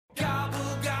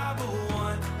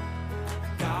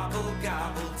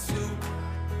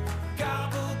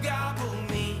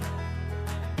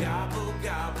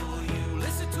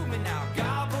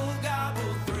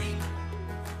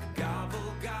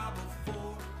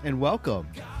and welcome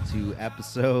to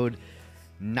episode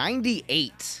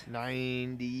 98.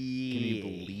 90. Can you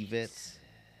believe it?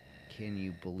 Can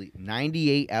you believe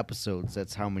 98 episodes?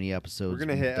 That's how many episodes We're going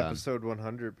to we've hit done. episode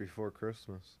 100 before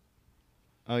Christmas.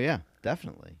 Oh, yeah,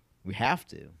 definitely. We have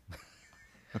to.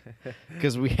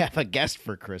 Because we have a guest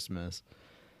for Christmas.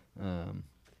 Here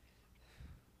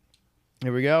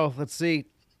we go. Let's see.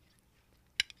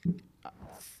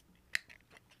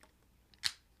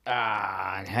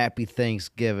 Happy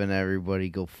Thanksgiving, everybody.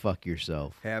 Go fuck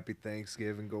yourself. Happy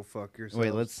Thanksgiving. Go fuck yourself.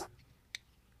 Wait, let's...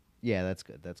 Yeah, that's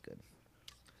good. That's good.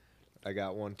 I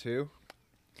got one too.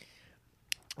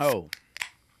 Oh.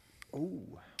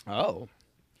 Ooh. Oh.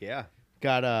 Yeah.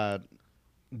 Got a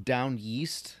down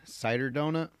yeast cider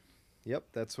donut. Yep,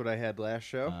 that's what I had last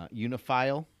show.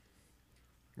 Unifile.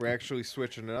 We're actually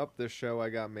switching it up. This show I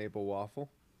got maple waffle.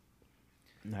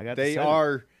 I got These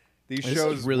this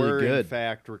shows is really were good. in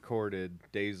fact recorded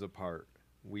days apart.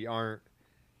 We aren't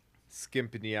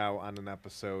skimping you out on an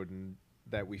episode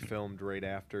that we filmed right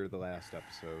after the last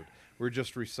episode. We're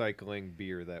just recycling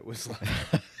beer that was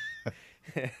left.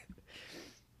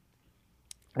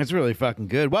 It's really fucking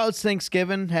good. Well, it's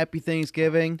Thanksgiving. Happy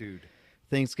Thanksgiving. Dude,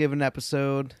 Thanksgiving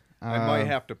episode. I might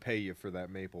have to pay you for that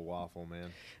maple waffle,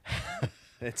 man.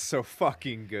 It's so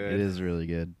fucking good. It is really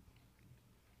good.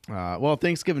 Well,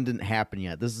 Thanksgiving didn't happen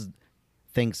yet. This is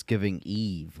Thanksgiving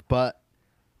Eve, but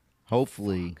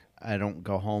hopefully I don't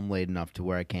go home late enough to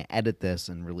where I can't edit this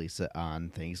and release it on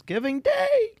Thanksgiving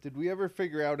Day. Did we ever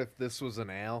figure out if this was an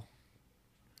ale?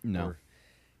 No. Or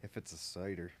if it's a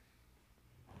cider?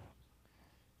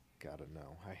 Gotta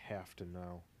know. I have to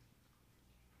know.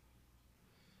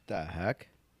 The heck?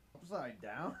 Upside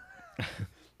down?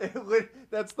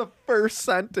 That's the first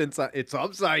sentence. It's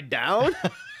upside down?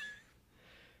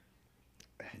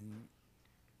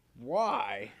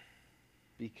 Why?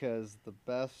 Because the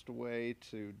best way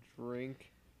to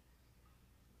drink...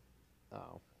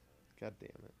 Oh. God damn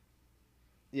it.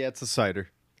 Yeah, it's a cider.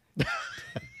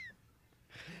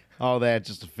 All that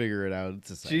just to figure it out.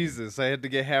 It's a cider. Jesus, I had to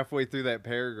get halfway through that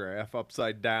paragraph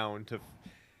upside down to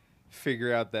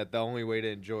figure out that the only way to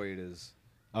enjoy it is...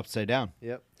 Upside down.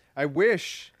 Yep.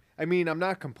 I'm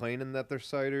not complaining that they're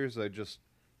ciders.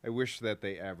 I wish that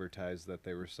they advertised that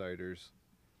they were ciders.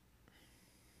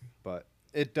 But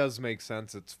it does make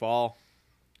sense. It's fall.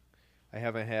 I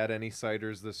haven't had any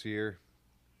ciders this year.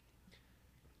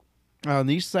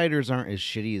 These ciders aren't as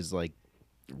shitty as like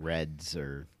Reds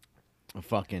or a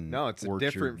fucking No, it's a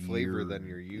Orchard different flavor Year than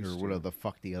you're used or to. whatever the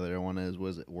fuck the other one is.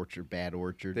 Was it Orchard Bad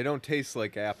Orchard? They don't taste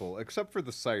like apple, except for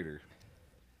the cider.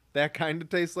 That kind of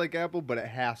tastes like apple, but it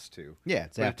has to. Yeah,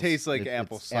 it's But it apple. tastes like it's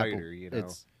apple cider, you know.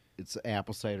 It's an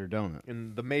apple cider donut.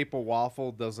 And the maple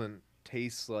waffle doesn't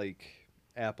taste like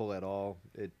apple at all.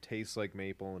 It tastes like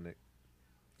maple, and it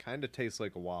kind of tastes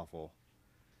like a waffle.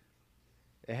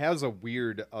 It has a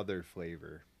weird other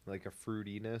flavor, like a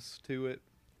fruitiness to it.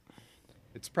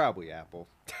 It's probably apple.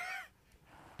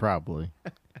 Probably.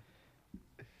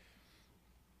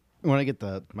 You want to get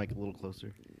the mic a little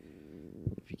closer,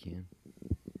 if you can.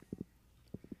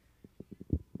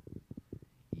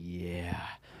 Yeah.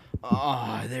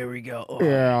 Oh, there we go. Oh.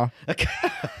 Yeah.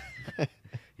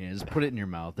 Yeah, just put it in your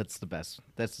mouth. That's the best.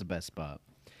 That's the best spot.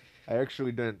 I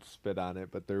actually didn't spit on it,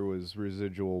 but there was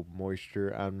residual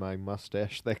moisture on my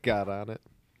mustache that got on it.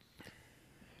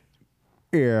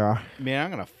 Yeah. Man,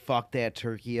 I'm gonna fuck that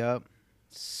turkey up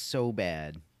so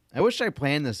bad. I wish I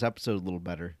planned this episode a little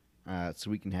better, so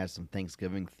we can have some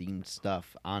Thanksgiving themed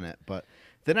stuff on it. But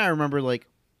then I remember, like,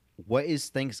 what is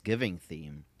Thanksgiving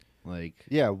theme? Like,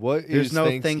 Yeah, what there's is no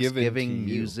Thanksgiving Thanksgiving to you?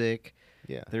 music.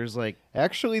 Yeah. There's like,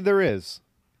 Actually, there is.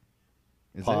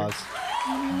 is Pause.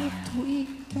 Love to eat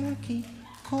turkey,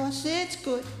 'cause it's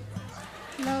good.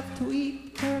 Love to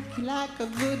eat turkey like a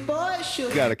good boy should.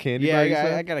 You got a candy Yeah, bar? I you got,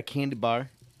 said? I got a candy bar.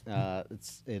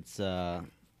 It's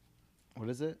what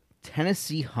is it?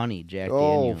 Tennessee Honey, Jack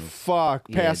Oh, Daniels. fuck.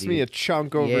 Yeah, Pass me dude. a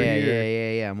chunk over yeah,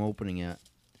 here. Yeah. I'm opening it.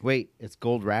 Wait, it's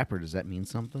gold wrapper. Does that mean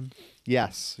something?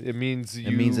 Yes. It means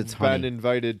means it's been honey.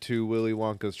 invited to Willy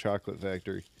Wonka's chocolate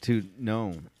factory. To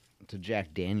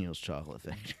Jack Daniels Chocolate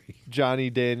Factory. Jackie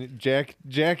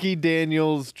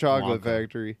Daniels chocolate Wonka.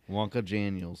 factory. Wonka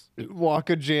Daniels.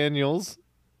 Wonka Daniels.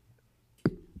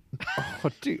 Oh,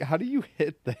 dude, how do you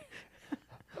hit that?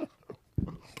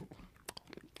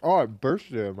 Oh, it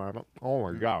bursted in my mouth.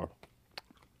 Oh my god.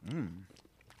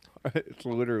 It's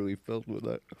literally filled with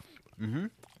it. Mm-hmm.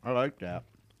 I like that.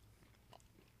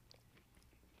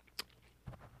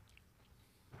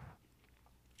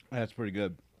 That's pretty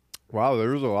good. Wow,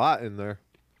 there's a lot in there.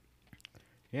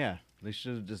 Yeah, they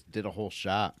should have just did a whole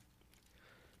shot.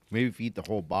 Maybe if you eat the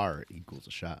whole bar, it equals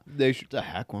a shot. They should. What the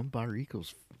heck? One bar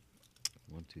equals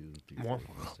 1, 2, 3, 4, 5,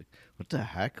 6. What the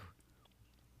heck?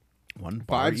 One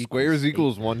bar 5 squares eight.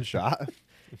 equals 1 shot.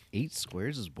 8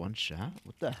 squares is 1 shot?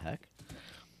 What the heck?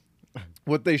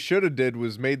 What they should have did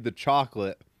was made the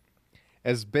chocolate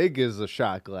as big as a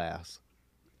shot glass,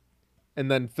 and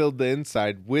then filled the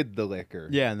inside with the liquor.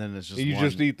 Yeah, and then it's just you one,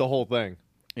 just eat the whole thing.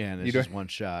 Yeah, and you it's don't- just 1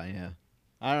 shot. Yeah,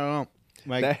 I don't know.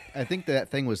 Like, That- I think that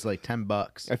thing was like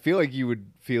 $10. I feel like you would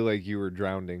feel like you were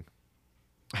drowning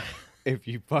if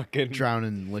you fucking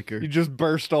Drowning in liquor. You just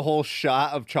burst a whole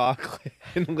shot of chocolate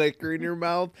and liquor in your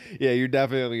mouth. Yeah, you're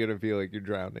definitely gonna feel like you're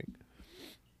drowning.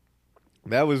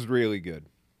 That was really good.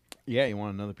 Yeah, you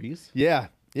want another piece? Yeah,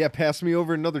 pass me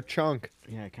over another chunk.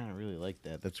 Yeah, I kind of really like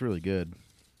that. That's really good.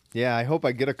 Yeah, I hope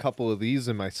I get a couple of these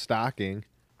in my stocking.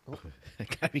 I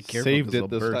gotta be careful. Saved 'cause it they'll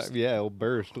this burst. time. Yeah, it'll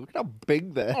burst. Look at how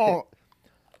big that. Oh.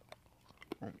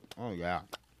 Oh yeah,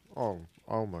 oh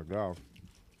my god.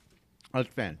 that's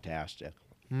fantastic.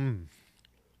 Mm.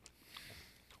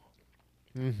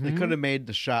 They could have made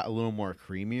the shot a little more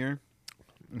creamier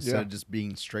instead Yeah. of just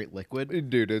being straight liquid.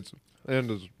 Dude, it's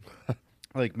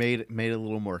Like made it a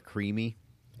little more creamy.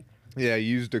 yeah.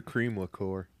 Used a cream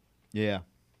liqueur Yeah.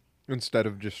 instead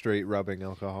of just straight rubbing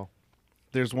alcohol.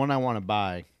 There's one I want to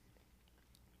buy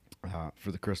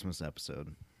for the Christmas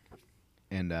episode,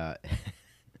 and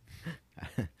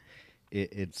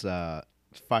it's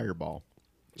Fireball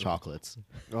chocolates.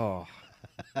 Oh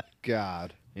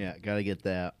God, Yeah, gotta get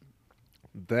that.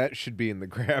 that should be in the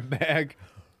grab bag.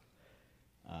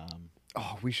 Um,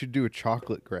 Oh, we should do a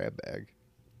chocolate grab bag.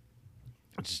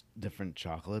 just different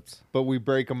chocolates. But we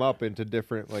break them up into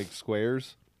different like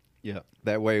squares. Yeah.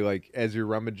 That way, like as you're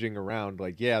rummaging around,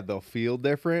 like yeah, they'll feel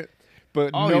different,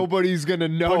 but Oh, you nobody's gonna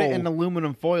know. Put it in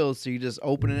aluminum foil so you just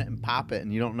open it and pop it,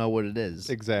 and you don't know what it is.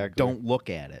 Exactly. Don't look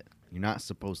at it. You're not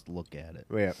supposed to look at it.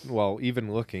 Yeah. Well,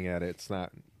 even looking at it, it's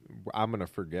not. I'm gonna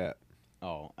forget.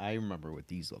 Oh, I remember what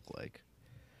these look like.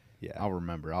 Yeah. I'll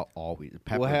remember. I'll always.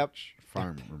 We'll have- Pepperidge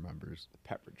Farm remembers.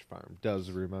 Pepperidge Farm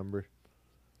does remember.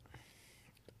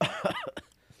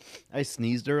 I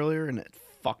sneezed earlier and it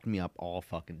fucked me up all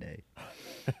fucking day.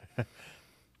 I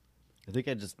think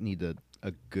I just need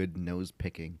a good nose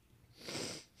picking.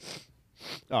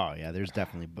 Oh yeah, there's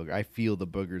definitely booger. I feel the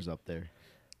boogers up there.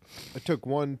 I took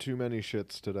one too many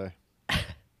shits today.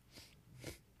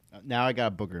 Now I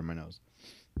got a booger in my nose.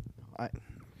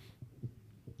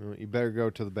 You better go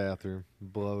to the bathroom,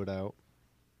 blow it out.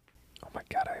 Oh my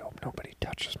god, I hope nobody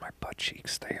touches my butt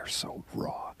cheeks. They are so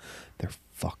raw. They're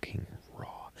fucking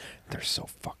raw. They're so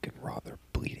fucking raw. They're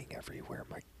bleeding everywhere.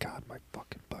 My god, my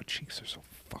fucking butt cheeks are so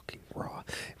fucking raw.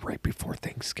 Right before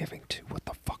Thanksgiving, too. What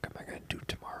the fuck am I gonna do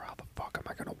tomorrow? How the fuck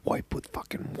am I gonna wipe with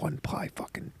fucking 1-ply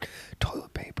fucking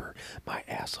toilet paper? My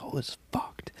asshole is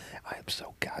fucked. I am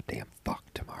so goddamn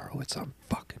fucked tomorrow. It's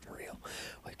unfucking real.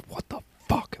 Like, what the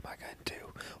fuck am I gonna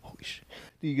do? Holy shit.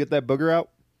 Do you get that booger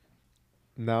out?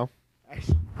 No.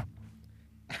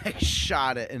 I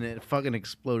shot it and it fucking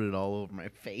exploded all over my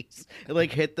face. It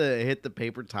like hit the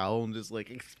paper towel and just like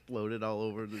exploded all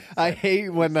over the. I hate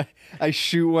when I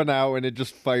shoot one out and it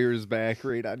just fires back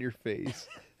right on your face.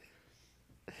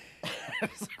 I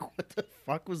was like, what the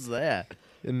fuck was that?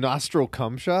 A nostril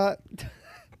cum shot?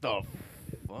 The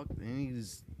fuck? Any of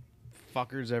these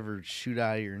fuckers ever shoot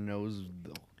out of your nose?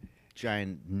 The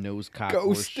giant nose cock Ghost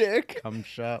horse stick. cum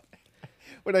shot.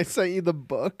 When I sent you the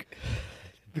book,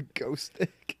 the ghost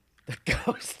stick. The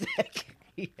ghost stick.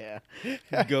 Yeah.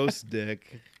 The ghost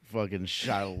dick. Fucking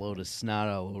shot a load of snot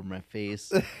all over my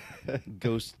face.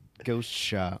 Ghost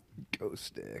shot. Ghost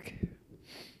stick.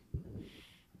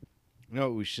 You know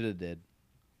what we should have did?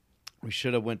 We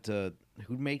should have went to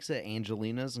who makes it?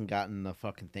 Angelina's and gotten the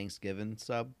fucking Thanksgiving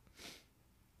sub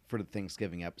for the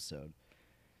Thanksgiving episode.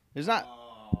 There's not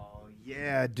Oh,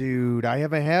 yeah, dude. I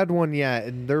haven't had one yet,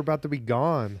 and they're about to be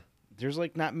gone. there's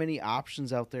like not many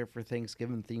options out there for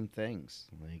Thanksgiving themed things.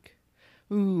 Like,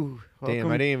 ooh, Damn,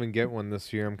 I didn't even get one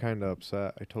this year. I'm kind of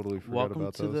upset. I totally forgot welcome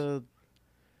about to those. the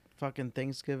fucking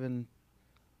Thanksgiving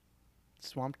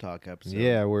Swamp Talk episode.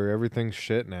 Yeah, where everything's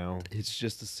shit now. It's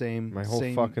just the same. My whole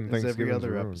same fucking as every Thanksgiving's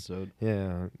other ruined. episode.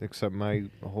 Yeah, except my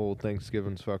whole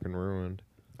Thanksgiving's fucking ruined.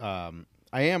 I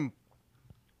am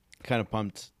kind of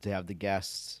pumped to have the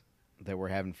guests that we're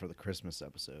having for the Christmas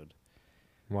episode.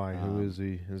 Why? Who is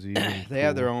he? Is he? Even They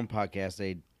have their cool? own podcast.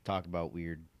 They talk about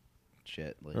weird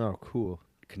shit, like Oh, cool.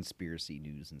 conspiracy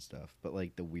news and stuff, but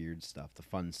like the weird stuff, the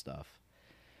fun stuff.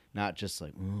 Not just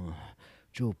like, oh,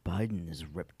 Joe Biden is a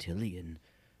reptilian.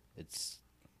 It's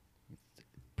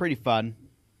pretty fun.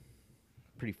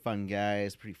 Pretty fun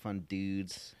guys, pretty fun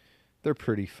dudes. They're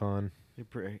pretty fun.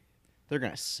 They're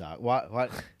gonna suck.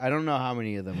 What? I don't know how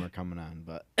many of them are coming on,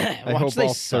 but I watch hope they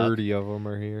all suck. 30 of them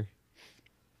are here.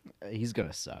 He's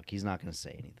gonna suck. He's not gonna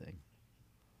say anything.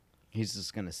 He's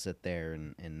just gonna sit there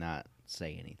and not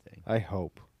say anything. I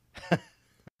hope.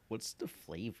 What's the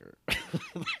flavor?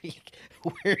 Like,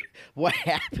 what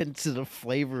happened to the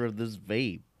flavor of this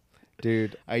vape?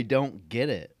 Dude, I don't get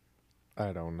it.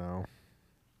 I don't know.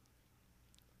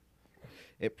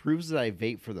 It proves that I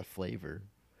vape for the flavor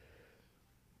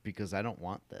because I don't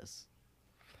want this.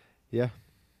 Yeah,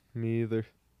 me either.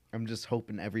 I'm just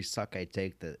hoping every suck I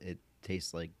take that it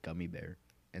tastes like gummy bear,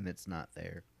 and it's not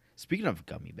there. Speaking of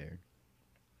gummy bear,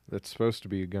 That's supposed to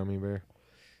be a gummy bear.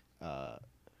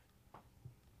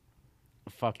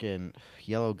 fucking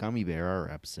Yellow Gummy Bear,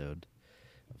 our episode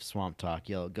of Swamp Talk,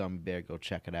 Yellow Gummy Bear, go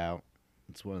check it out.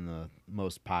 It's one of the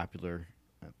most popular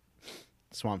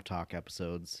Swamp Talk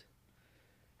episodes.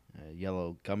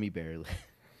 Yellow Gummy Bear.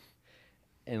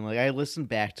 And like I listened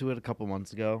back to it a couple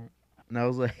months ago, and I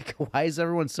was like, why is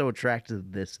everyone so attracted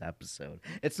to this episode?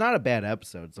 It's not a bad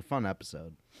episode. It's a fun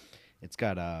episode. It's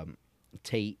got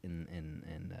Tate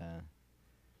and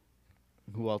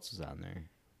who else is on there?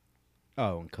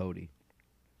 Oh, and Cody.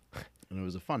 And it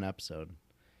was a fun episode.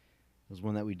 It was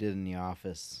one that we did in the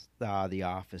office. The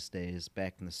office days,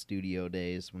 back in the studio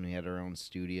days when we had our own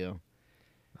studio.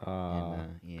 Good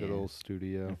yeah. old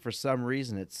studio. And for some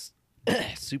reason, it's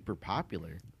super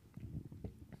popular.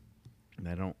 And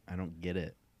I don't get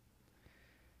it.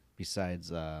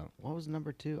 Besides, what was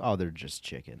number 2? Oh, they're just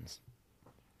chickens.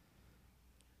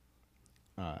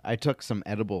 I took some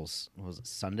edibles. What was it,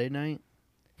 Sunday night?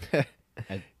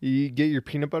 You get your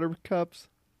peanut butter cups?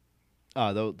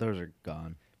 Oh, those are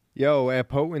gone. Yo, at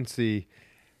Potency,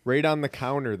 right on the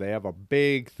counter, they have a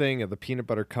big thing of the peanut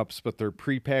butter cups, but they're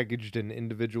prepackaged in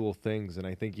individual things, and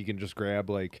I think you can just grab,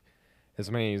 like,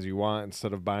 as many as you want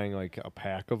instead of buying, like, a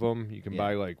pack of them. You can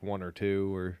buy, like, 1 or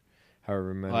 2 or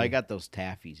however many. Well, I got those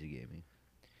taffies you gave me.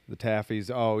 The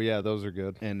taffies. Oh, yeah, those are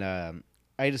good. And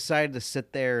I decided to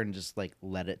sit there and just, like,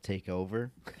 let it take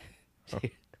over.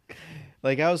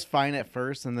 Like, I was fine at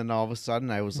first, and then all of a sudden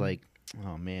I was like,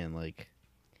 oh, man, like,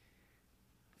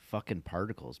 fucking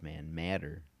particles, man,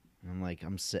 matter. And I'm like,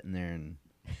 I'm sitting there, and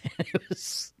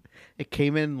it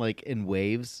came in, like, in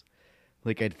waves.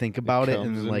 Like, I'd think about it, and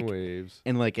comes then, in like, waves.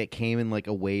 and, like, it came in, like,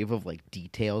 a wave of, like,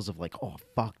 details of, like, oh,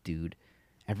 fuck, dude,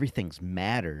 everything's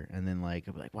matter. And then, like,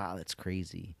 I'm like, wow, that's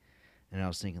crazy. And I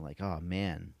was thinking, like, oh,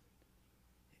 man,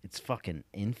 it's fucking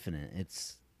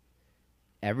infinite.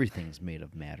 Everything's made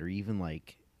of matter. Even,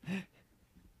 like,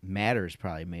 matter is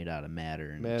probably made out of matter.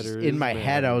 And just Matter in is my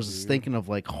head, I matter, was just dude. thinking of,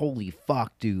 like, holy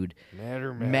fuck, dude.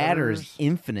 Matter Is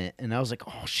infinite. And I was like,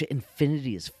 oh, shit,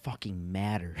 infinity is fucking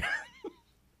matter.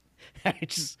 I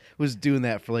just was doing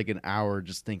that for, like, an hour,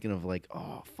 just thinking of, like,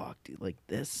 oh, fuck, dude, like,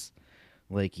 this.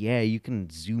 Like, yeah, you can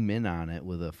zoom in on it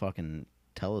with a fucking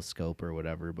telescope or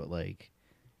whatever, but, like,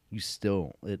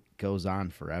 it goes on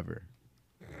forever.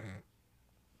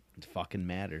 It's fucking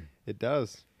matter. It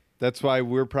does. That's why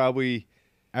we're probably...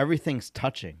 Everything's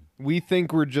touching. We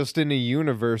think we're just in a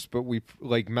universe, but we,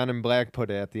 like Men in Black put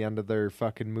it at the end of their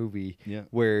fucking movie, Yeah.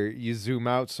 where you zoom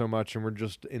out so much and we're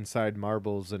just inside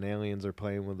marbles and aliens are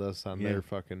playing with us on their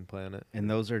fucking planet. And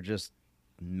those are just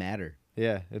matter.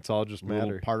 Yeah, it's all just Little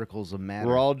matter. particles of matter.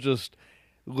 We're all just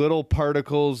little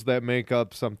particles that make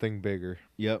up something bigger.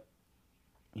 Yep.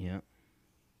 Yep.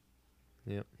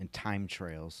 Yep. And time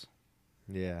trails.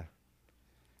 Yeah.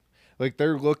 Like,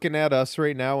 they're looking at us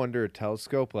right now under a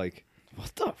telescope like,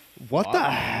 What the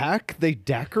heck? They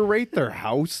decorate their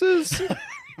houses? And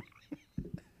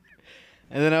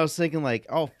then I was thinking, like,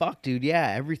 oh, fuck, dude,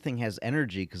 yeah, everything has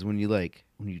energy, because when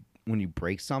you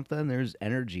break something, there's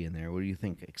energy in there. What do you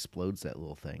think explodes that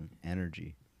little thing?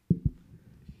 Energy.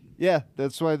 Yeah,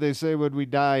 that's why they say when we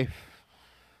die,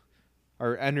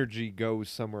 our energy goes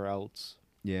somewhere else.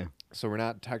 Yeah. So we're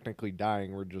not technically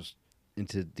dying. We're just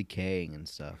Into decaying and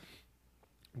stuff.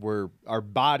 our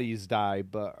bodies die,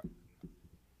 but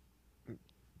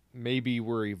maybe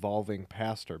we're evolving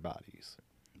past our bodies.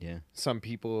 Yeah. Some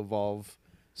people evolve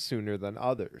sooner than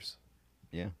others.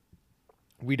 Yeah.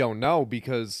 We don't know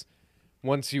because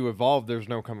once you evolve, there's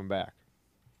no coming back.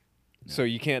 No. So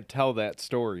you can't tell that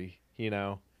story, you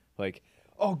know? Like,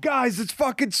 oh, guys, it's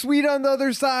fucking sweet on the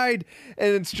other side.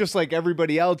 And it's just like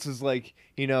everybody else is like,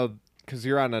 you know, because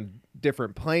you're on a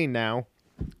different plane now.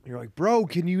 You're like, bro,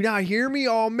 can you not hear me?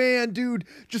 Oh, man, dude,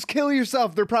 just kill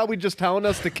yourself. They're probably just telling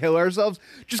us to kill ourselves.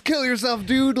 Just kill yourself,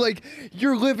 dude. Like,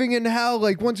 you're living in hell.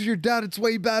 Like, once you're dead, it's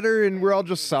way better. And we're all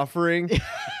just suffering.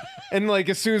 And, like,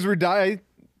 as soon as we die,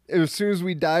 they're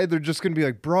just going to be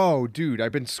like, bro, dude,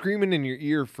 I've been screaming in your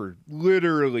ear for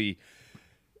literally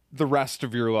the rest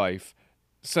of your life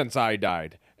since I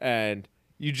died, and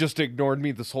you just ignored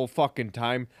me this whole fucking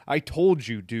time. I told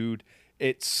you, dude,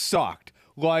 it sucked.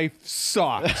 Life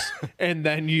sucks. And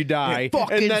then you die.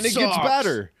 fucking And then it gets sucks.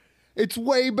 better. It's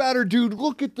way better, dude.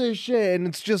 Look at this shit. And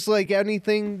it's just like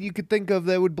anything you could think of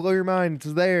that would blow your mind.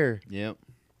 It's there. Yep.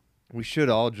 We should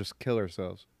all just kill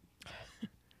ourselves.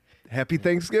 Happy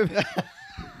Thanksgiving.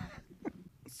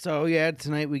 So yeah,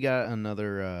 tonight we got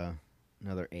another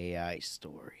AI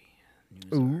story. News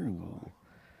article.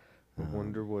 I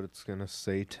wonder what it's going to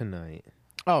say tonight.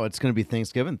 Oh, it's gonna be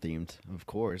Thanksgiving themed, of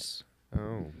course.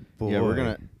 Oh, boy. Yeah,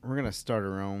 we're gonna start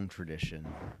our own tradition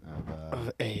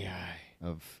Of AI.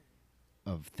 of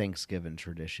Thanksgiving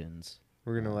traditions.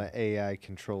 We're going to let AI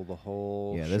control the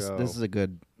whole Yeah, show. this is a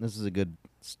good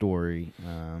story.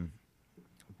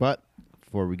 But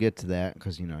before we get to that,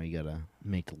 because you gotta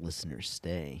make the listeners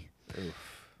stay.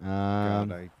 Oof. God,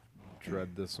 Um, I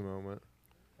dread this moment.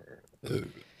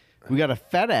 we got a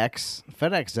FedEx.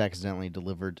 FedEx accidentally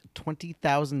delivered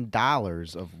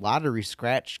 $20,000 of lottery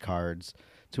scratch cards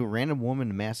to a random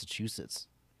woman in Massachusetts.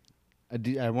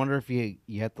 I wonder if you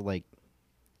have to like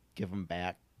give them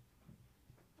back.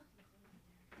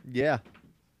 Yeah.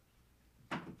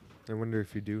 I wonder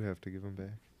if you do have to give them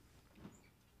back.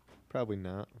 Probably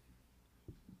not.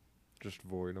 Just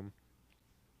void them.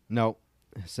 No,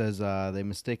 it says they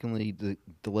mistakenly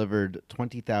delivered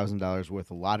 $20,000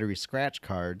 worth of lottery scratch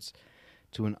cards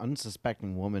to an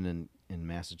unsuspecting woman in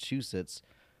Massachusetts,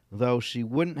 though she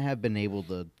wouldn't have been able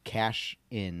to cash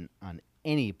in on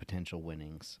any potential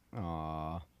winnings.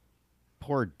 Aw,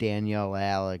 poor Danielle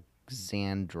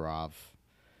Alexandrov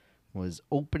was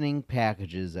opening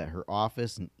packages at her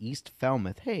office in East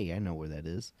Falmouth. Hey, I know where that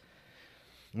is.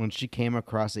 When she came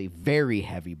across a very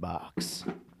heavy box.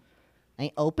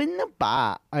 I opened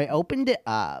it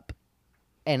up,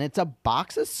 and it's a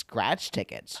box of scratch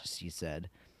tickets, she said.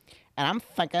 And I'm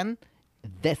thinking,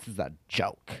 this is a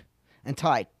joke. Until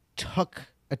I took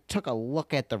a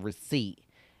look at the receipt,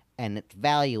 and its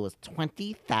value was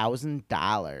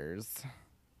 $20,000.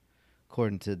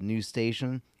 According to the news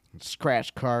station,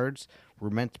 scratch cards were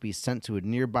meant to be sent to a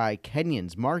nearby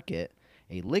Kenyans market,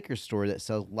 a liquor store that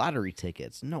sells lottery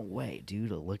tickets. No way,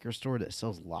 dude. A liquor store that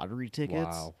sells lottery tickets?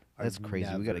 Wow. That's I've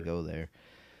crazy. We got to never- go there.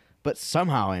 But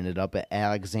somehow ended up at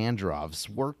Alexandrov's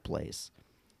workplace.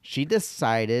 She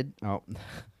decided... Oh,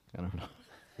 I don't know.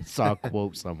 I saw a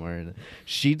quote somewhere. And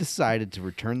she decided to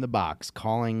return the box,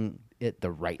 calling it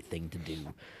the right thing to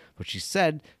do. But she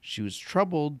said she was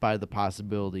troubled by the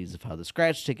possibilities of how the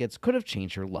scratch tickets could have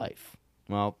changed her life.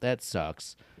 Well, that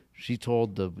sucks. She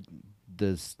told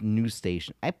this news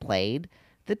station, I played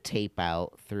the tape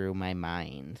out through my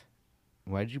mind.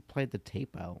 Why did you play the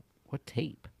tape out? What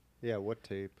tape? Yeah, what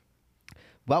tape?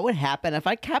 What would happen if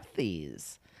I kept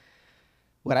these?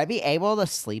 Would I be able to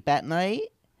sleep at night?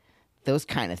 Those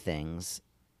kind of things.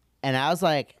 And I was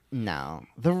like, no.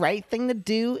 The right thing to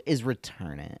do is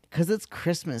return it. Because it's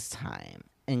Christmas time.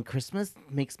 And Christmas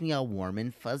makes me all warm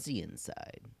and fuzzy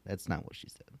inside. That's not what she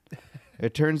said.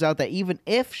 It turns out that even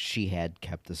if she had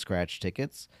kept the scratch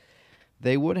tickets,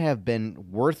 they would have been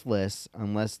worthless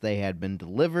unless they had been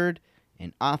delivered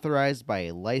and authorized by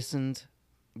a licensed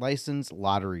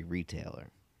lottery retailer.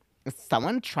 If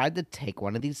someone tried to take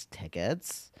one of these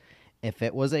tickets, if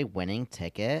it was a winning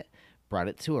ticket, brought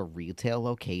it to a retail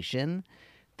location,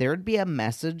 there would be a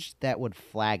message that would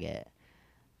flag it,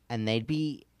 and they'd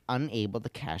be unable to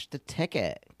cash the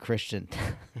ticket. Christian,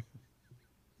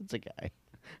 it's a guy.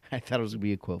 I thought it was gonna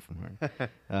be a quote from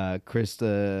her.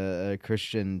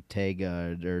 Christian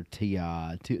Tega or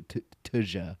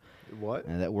Tuja. What?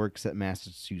 That works at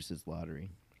Massachusetts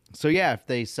Lottery. So yeah, if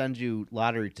they send you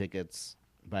lottery tickets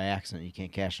by accident, you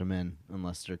can't cash them in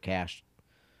unless they're cashed,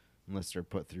 unless they're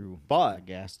put through But a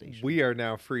gas station. we are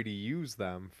now free to use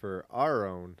them for our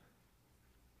own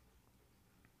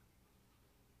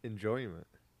enjoyment.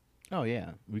 Oh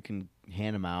yeah, we can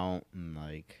hand them out and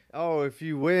like, Oh, if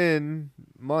you win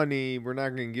money, we're not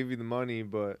going to give you the money,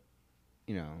 but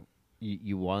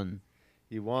you won.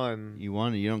 you won. You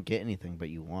won. You don't get anything, but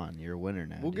you won. You're a winner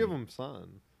now. We'll dude. give them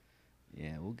something.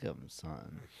 Yeah, we'll give them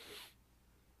something.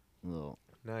 Little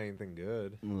Not anything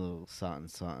good.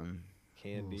 something.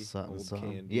 Candy. Little something, Old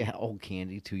something. candy. Yeah, old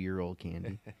candy, 2-year-old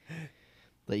candy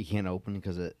that you can't open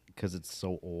because it's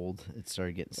so old. It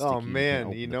started getting sticky. Oh, can't man.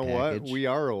 open You the know what? package. We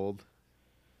are old.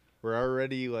 We're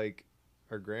already like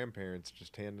our grandparents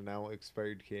just handing out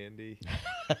expired candy.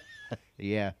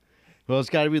 Yeah. Well, it's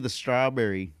got to be the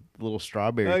little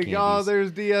strawberry Like, candies. oh,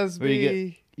 there's Where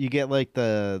DSB. you get like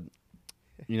the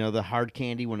hard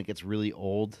candy when it gets really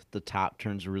old, the top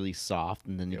turns really soft,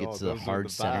 and then you Oh, get to the those are hard the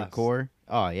center best. core.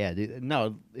 Oh yeah, dude.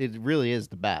 No, it really is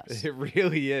the best. It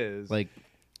really is. Like,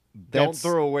 don't that's,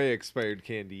 throw away expired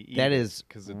candy. Eat that it, is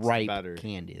 'cause it's ripe better.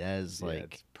 candy. That is Yeah,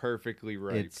 like it's perfectly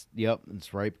ripe.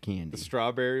 it's ripe candy. The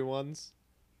strawberry ones.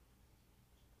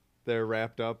 They're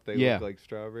wrapped up. They Yeah. look like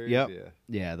strawberries. Yep. Yeah.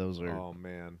 Yeah, those are Oh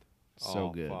man. so Oh,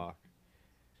 good. Fuck.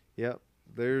 Yep.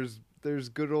 There's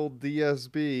good old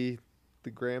DSB,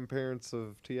 the grandparents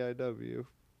of TIW,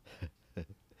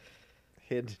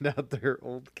 handing out their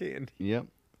old candy. Yep.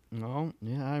 Oh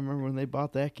yeah, I remember when they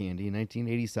bought that candy in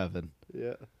 1987.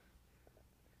 Yeah.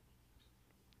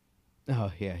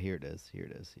 Oh yeah, here it is. Here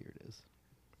it is. Here it is.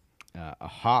 A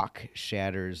hawk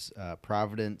shatters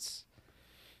Providence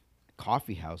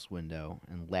coffee house window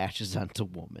and lashes onto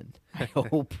woman. I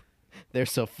hope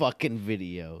there's a fucking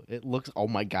video. It looks. Oh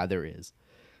my god, there is.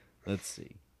 Let's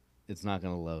see. It's not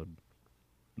gonna load.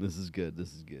 This is good.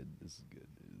 This is good. This is good.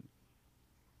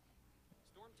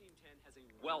 Storm Team 10 has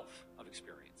a wealth of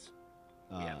experience.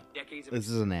 We Uh, have decades of this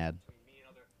is an ad, between me and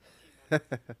other team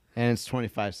members. and it's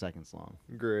 25 seconds long.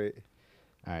 Great.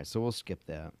 All right, so we'll skip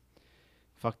that.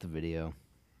 Fuck the video.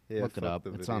 Yeah, Look it fuck up.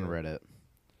 the It's on video. Reddit.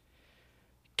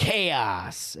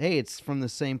 Chaos. Hey, it's from the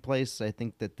same place I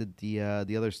think that did the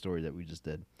other story that we just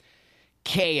did.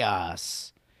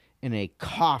 Chaos in a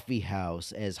coffee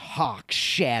house as hawk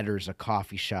shatters a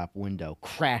coffee shop window,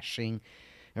 crash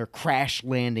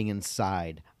landing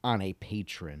inside on a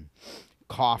patron.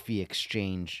 Coffee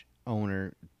exchange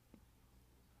owner.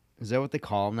 Is that what they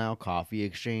call them now? Coffee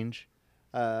exchange?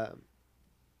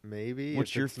 Maybe.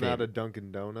 What's if your it's not a favorite?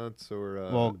 Dunkin' Donuts or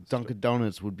Well, Dunkin'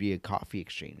 Donuts would be a coffee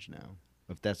exchange now,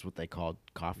 if that's what they call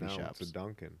coffee no, shops. it's a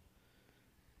Dunkin'.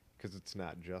 Because it's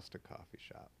not just a coffee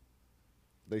shop.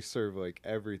 They serve like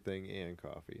everything and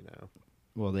coffee now.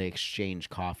 Well, they exchange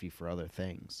coffee for other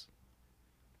things.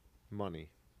 Money.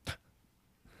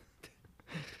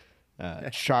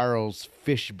 Charles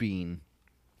Fishbein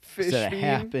said it Fishbein?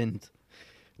 happened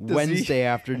Does Wednesday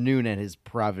afternoon at his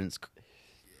Providence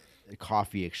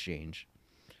coffee exchange.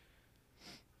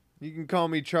 You can call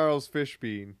me Charles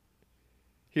Fishbein.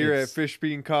 Here It's- at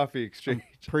Fishbein Coffee Exchange.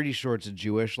 Pretty sure it's a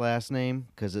Jewish last name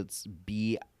because it's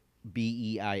Bein.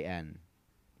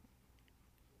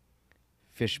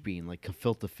 Fishbein, like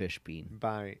gefilte fishbein.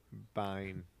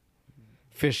 Bine.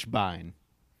 Fishbein.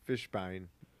 Fishbein.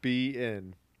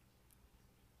 Be-in.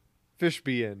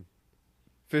 Fishbein.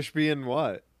 Fishbein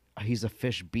what? He's a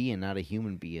fish being, not a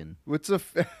human being. What's a...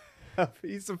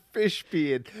 He's a fish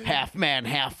being. Half man,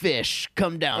 half fish.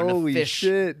 Come down Holy to fish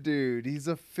shit, dude. He's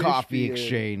a fish coffee being.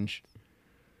 exchange.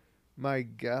 My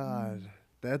God.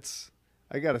 That's...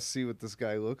 I gotta see what this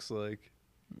guy looks like.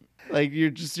 Like, you're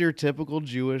just your typical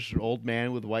Jewish old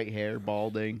man with white hair,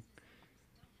 balding,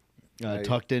 I-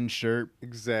 tucked in shirt.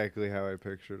 Exactly how I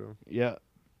pictured him. Yeah.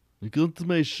 Come to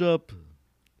my shop.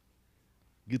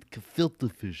 Get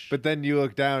gefilte fish. But then you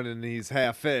look down and he's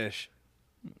half fish.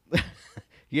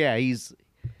 yeah,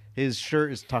 his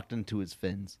shirt is tucked into his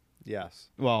fins. Yes.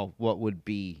 Well, what would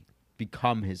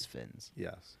become his fins,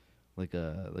 Yes. like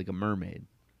a mermaid.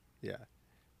 Yeah.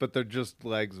 But they're just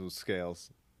legs with scales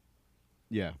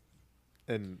Yeah.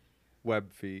 and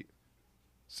web feet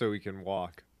so he can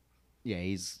walk. Yeah,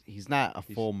 he's not a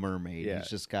full mermaid. yeah. He's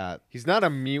just got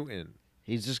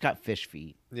He's just got fish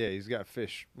feet. Yeah, He's got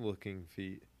fish looking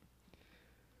feet.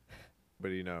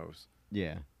 But he knows.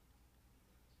 Yeah.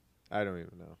 I don't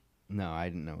even know. No, I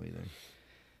didn't know either.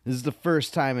 This is the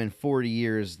first time in 40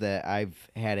 years that I've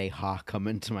had a hawk come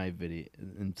into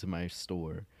my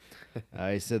store.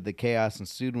 I said the chaos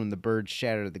ensued when the bird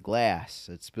shattered the glass.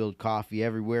 It spilled coffee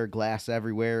everywhere, glass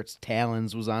everywhere. Its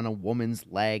talons was on a woman's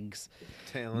legs.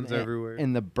 Talons A- everywhere.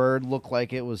 And the bird looked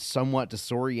like it was somewhat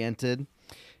disoriented.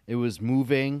 It was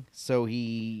moving, so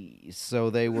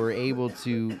they were able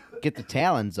to get the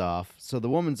talons off. So the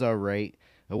woman's all right.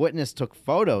 A witness took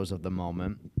photos of the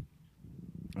moment,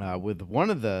 with one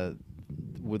of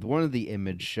the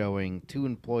image showing two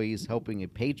employees helping a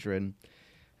patron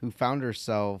who found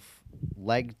herself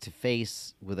leg to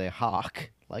face with a hawk.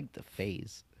 Leg to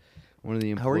face. One of the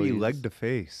employees. How are you leg to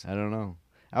face? I don't know.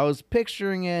 I was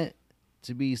picturing it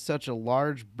to be such a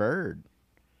large bird,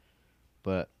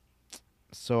 but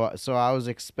so I was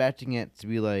expecting it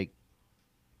to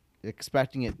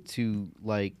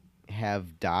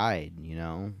have died,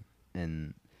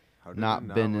 and How did not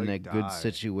it been in like, a good die?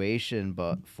 situation.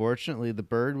 But fortunately, the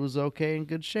bird was okay, in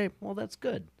good shape. Well, that's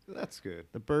good. That's good.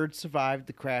 The bird survived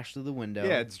the crash through the window.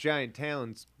 Yeah, its giant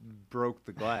talons broke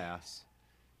the glass,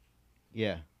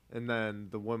 Yeah. and then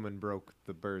the woman broke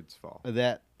the bird's fall.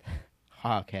 That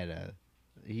hawk had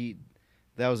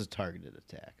that was a targeted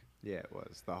attack. Yeah, it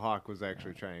was. The hawk was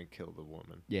actually trying to kill the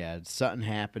woman. Yeah, something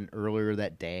happened earlier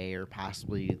that day, or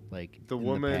possibly like The in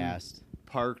woman the past.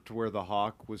 parked where the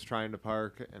hawk was trying to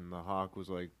park, and the hawk was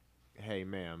like, "Hey,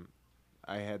 ma'am,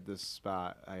 I had this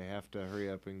spot. I have to hurry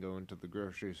up and go into the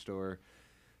grocery store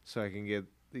so I can get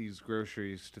these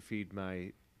groceries to feed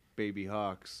my baby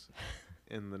hawks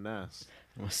in the nest."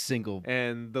 I'm a single.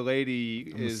 And the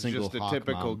lady I'm a is single just a hawk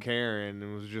typical mom. Karen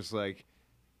and was just like,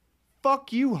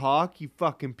 "Fuck you, hawk, you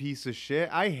fucking piece of shit.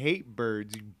 I hate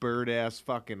birds, you bird-ass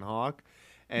fucking hawk."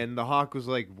 And the hawk was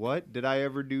like, "What did I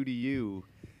ever do to you?"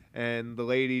 And the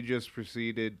lady just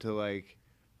proceeded to, like,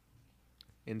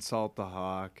 insult the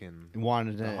hawk. And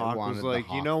Wanted the to. hawk wanted was the like,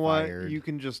 "You hawk know what? fired. You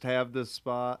can just have this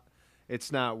spot.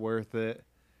 It's not worth it."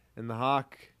 And the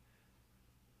hawk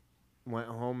went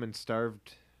home and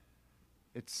starved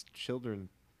its children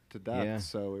to death. Yeah.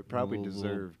 So it probably Little-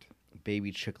 deserved.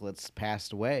 Baby chicklets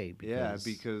passed away. Yeah, Because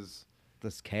because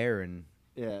this Karen.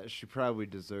 yeah, she probably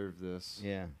deserved this.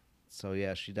 Yeah. So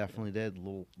yeah, she definitely did.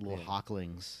 Little Yeah.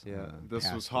 hawklings. Yeah, this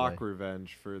was passed hawk away.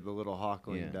 revenge for the little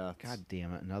hawkling Yeah. deaths. God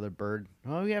damn it, another bird.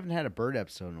 Oh, we haven't had a bird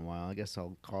episode in a while. I guess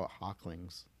I'll call it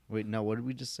hawklings. Wait, no, what did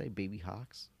we just say? Baby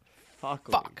hawks?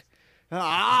 Hawkling. Fuck.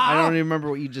 Ah! I don't even remember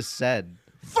what you just said.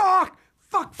 Fuck!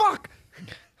 Fuck! Fuck!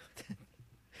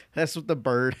 That's what the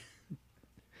bird.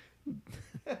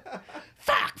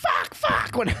 Fuck! Fuck!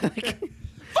 Fuck! When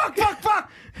Fuck! Fuck!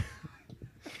 Fuck!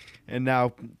 And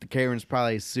now the Karen's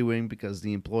probably suing because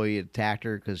the employee attacked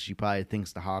her because she probably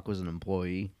thinks the hawk was an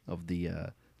employee of the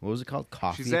what was it called?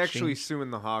 Coffee. She's actually Exchange? suing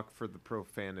the hawk for the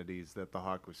profanities that the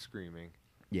hawk was screaming.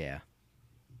 Yeah.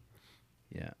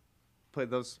 Yeah. Play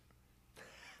those.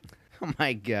 Oh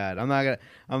my god, I'm not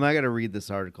gonna read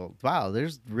this article. Wow,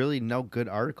 there's really no good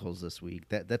articles this week.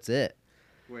 That's it.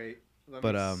 Wait, let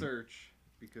But, me search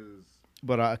because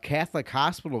But a Catholic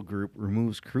hospital group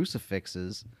removes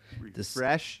crucifixes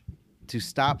refresh. to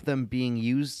stop them being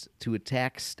used to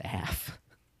attack staff.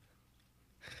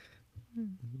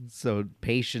 So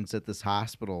patients at this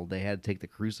hospital, they had to take the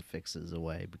crucifixes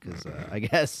away because I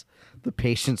guess the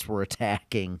patients were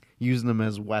attacking, using them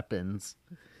as weapons.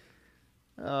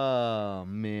 Oh,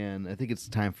 man. I think it's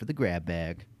time for the grab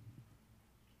bag.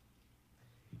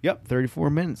 Yep, 34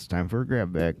 minutes. Time for a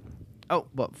grab bag. Oh,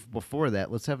 but before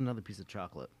that, let's have another piece of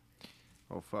chocolate.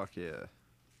 Oh fuck yeah.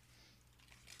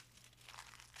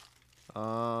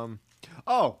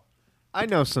 Oh, I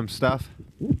know some stuff.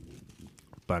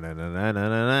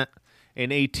 Ba-na-na-na-na-na.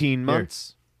 In 18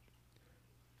 months.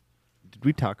 Did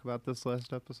we talk about this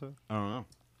last episode? I don't know.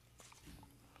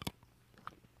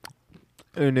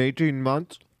 In 18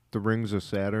 months, the rings of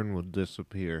Saturn will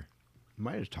disappear.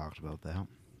 Might have talked about that.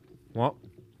 Well,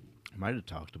 Might have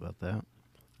talked about that.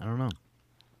 I don't know.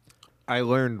 I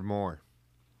learned more.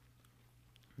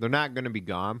 They're not going to be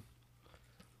gone.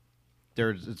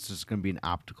 It's just going to be an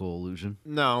optical illusion.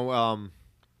 No,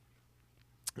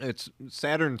 it's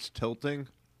Saturn's tilting.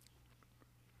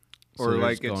 So Or they're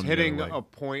like just going it's the hitting other way. a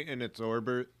point in its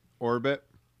orbit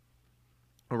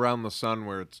around the sun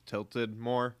where it's tilted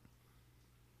more.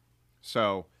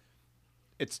 So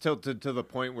it's tilted to the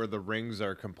point where the rings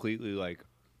are completely like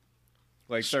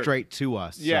they're- Straight to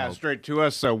us. Yeah, so- straight to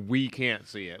us, so we can't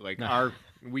see it. Like No.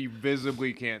 we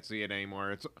visibly can't see it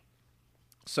anymore.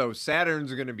 So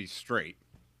Saturn's gonna be straight,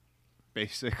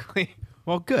 basically.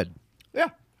 Well, good. Yeah.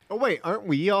 Oh wait, aren't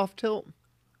we off tilt?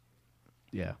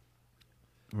 Yeah.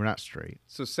 We're not straight.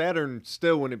 So Saturn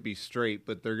still wouldn't be straight,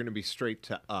 but they're gonna be straight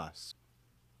to us.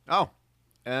 Oh,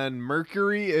 and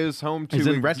Mercury is home to He's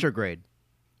in retrograde.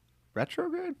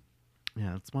 retrograde.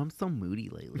 Yeah, that's why I'm so moody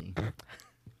lately.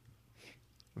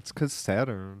 It's because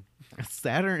Saturn.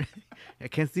 Saturn. I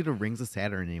can't see the rings of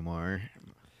Saturn anymore.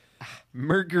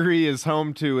 Mercury is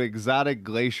home to exotic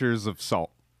glaciers of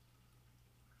salt.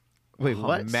 Wait,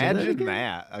 what? Say that Imagine again?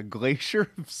 that. A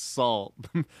glacier of salt.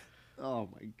 Oh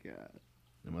my god.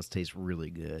 It must taste really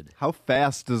good. How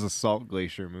fast does a salt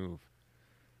glacier move?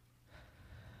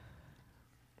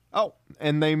 Oh,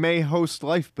 and they may host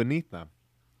life beneath them.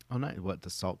 Oh, nice. What, the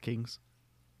Salt Kings?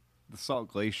 The salt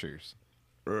glaciers.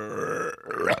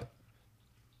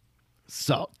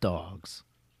 Salt dogs.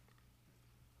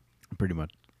 Pretty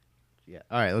much. Yeah.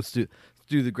 All right, let's do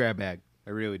the grab bag.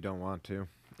 I really don't want to.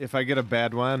 If I get a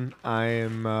bad one, I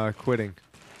am quitting.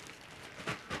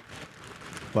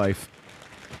 Life.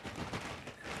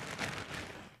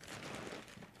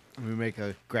 Let me make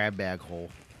a grab bag hole.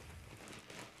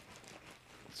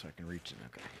 So I can reach it.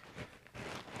 Okay.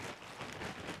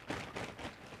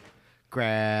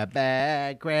 Grab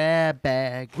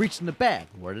bag. Reach in the bag.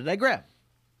 Where did I grab?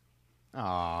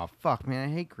 Aw, fuck, man.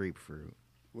 I hate grapefruit.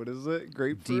 What is it?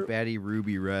 Grapefruit? Deep Eddy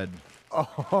Ruby Red.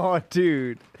 Oh,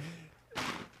 dude.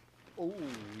 Oh,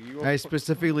 I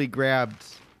specifically grabbed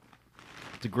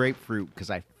the grapefruit because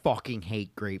I fucking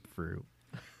hate grapefruit.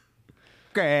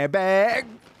 grab bag.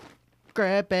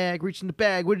 Grab bag, reach in the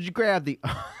bag. What did you grab? The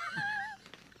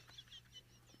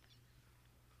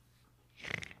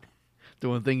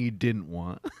one thing you didn't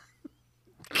want.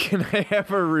 Can I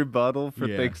have a rebuttal for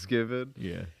Yeah. Thanksgiving?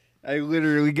 Yeah. I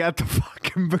literally got the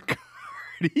fucking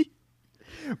Bacardi.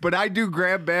 But I do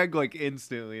grab bag like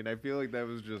instantly, and I feel like that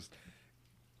was just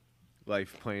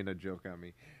life playing a joke on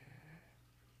me.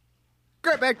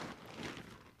 Grab bag.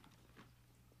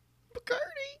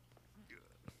 Bacardi.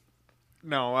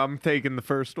 No, I'm taking the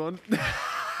first one.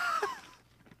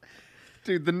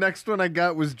 Dude, the next one I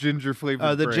got was ginger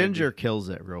flavored. The brandy. ginger kills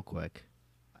it real quick.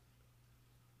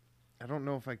 I don't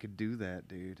know if I could do that,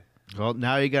 dude. Well,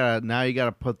 now you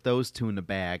gotta put those two in the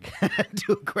bag.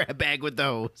 Do a grab bag with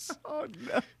those. Oh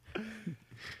no.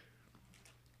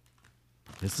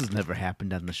 This has never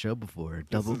happened on the show before.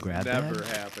 Double This grab has never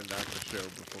bag. happened on the show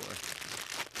before.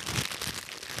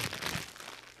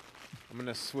 I'm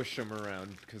gonna swish them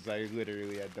around because I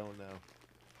don't know.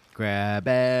 Grab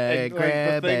bag, And, like,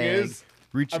 grab the thing bag. is,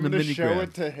 Reach in I'm the gonna mini show grab.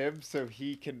 it to him so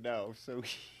he can know. So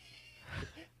he...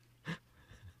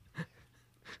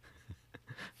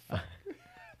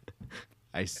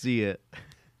 I see it.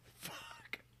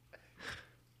 Fuck.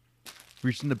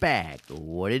 Reach in the bag.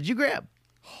 What did you grab?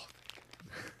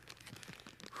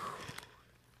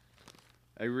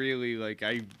 I really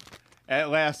at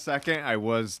last second I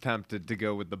was tempted to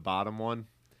go with the bottom one,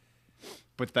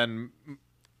 but then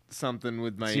something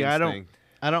with my See, instinct.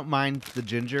 I don't mind the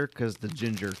ginger because the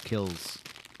ginger kills.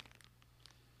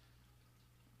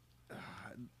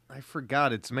 I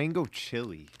forgot it's mango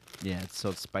chili. Yeah, it's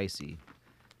so spicy.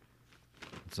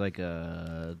 It's like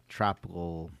a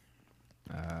tropical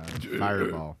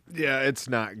fireball. Yeah, it's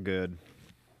not good.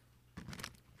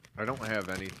 I don't have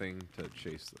anything to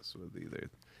chase this with either.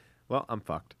 Well, I'm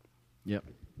fucked. Yep.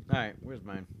 All right, where's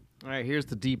mine? All right, here's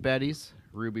the Deep Eddies,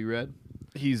 Ruby Red.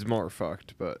 He's more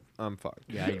fucked, but I'm fucked.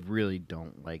 Yeah, I really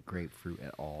don't like grapefruit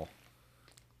at all.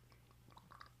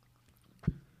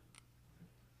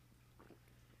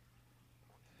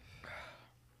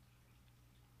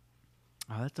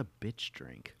 Oh, that's a bitch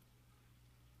drink.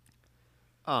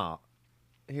 Ah,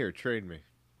 here, trade me.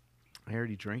 I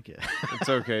already drank it. It's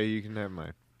okay. You can have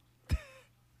mine.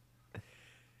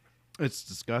 It's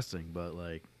disgusting, but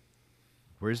like,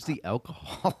 where's the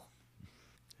alcohol?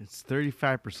 It's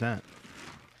 35%.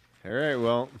 All right,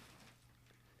 well,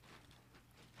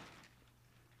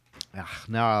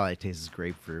 Now all I taste is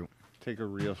grapefruit. take a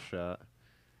real shot.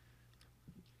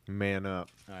 Man up.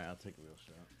 All right, I'll take a real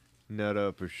shot. Nut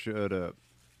up or shut up.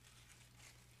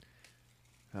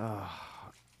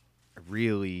 Ah, I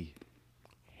really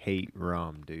hate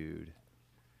rum, dude.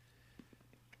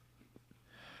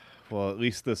 Well, at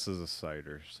least this is a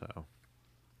cider, so.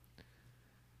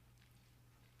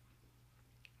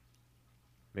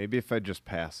 Maybe if I just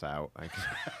pass out, I can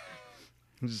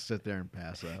Just sit there and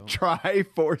pass out. try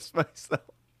force myself.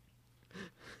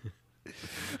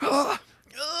 All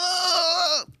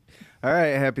right,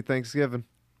 happy Thanksgiving.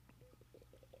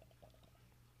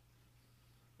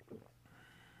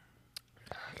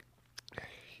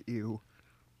 Ew.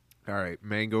 All right,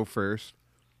 mango first.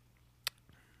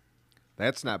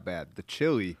 That's not bad. The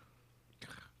chili.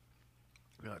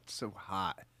 Oh, it's so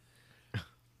hot.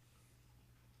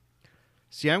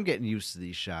 See, I'm getting used to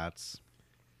these shots.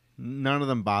 None of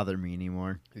them bother me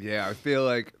anymore. Yeah, I feel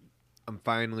like I'm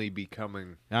finally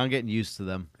becoming I'm getting used to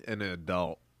them. an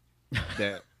adult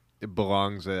that it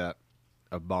belongs at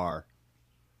a bar.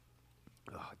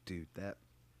 Oh, dude, that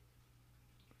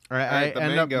All right, All right, the I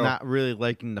end mango. up not really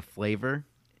liking the flavor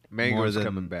more mango's than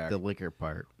coming back. the liquor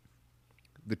part.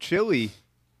 The chili,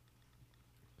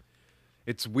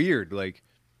 it's weird. Like,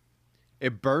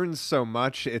 it burns so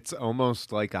much, it's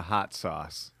almost like a hot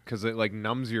sauce because it like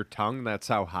numbs your tongue. That's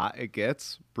how hot it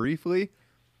gets briefly,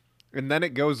 and then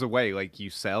it goes away. Like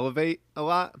you salivate a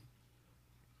lot,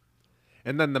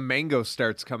 and then the mango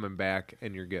starts coming back,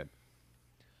 and you're good.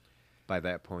 By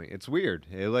that point, it's weird.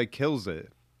 It like kills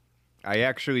it. I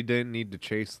actually didn't need to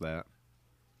chase that.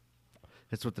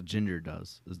 That's what the ginger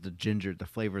does. Is the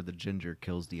flavor of the ginger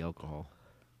kills the alcohol.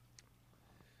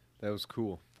 That was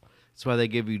cool. That's why they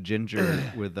give you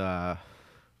ginger with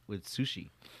sushi.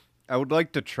 I would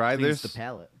like to try Cleans this. the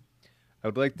palate. I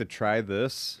would like to try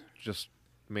this, just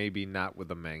maybe not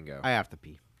with a mango. I have to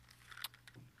pee.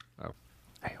 Oh.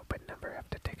 I hope I never have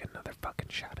to take another fucking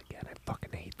shot again. I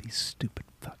fucking hate these stupid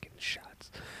fucking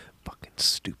shots. Fucking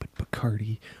stupid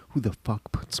Bacardi? Who the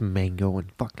fuck puts mango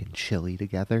and fucking chili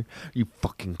together? Are you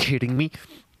fucking kidding me?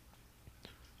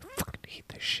 I fucking hate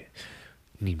this shit.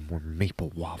 Need more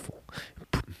maple waffle.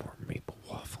 Put more maple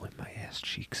waffle in my ass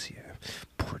cheeks, yeah.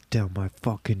 Pour it down my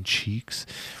fucking cheeks.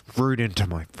 Right into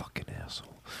my fucking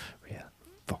asshole. Yeah,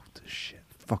 fuck this shit.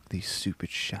 Fuck these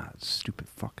stupid shots. Stupid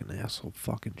fucking asshole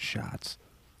fucking shots.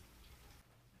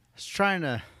 I was trying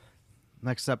to.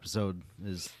 Next episode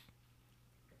is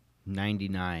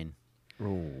 99.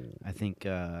 Oh. I think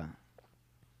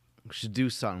we should do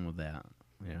something with that.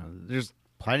 You know, there's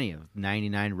plenty of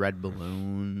 99 red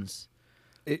balloons,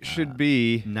 It should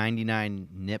be. 99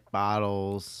 nip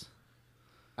bottles.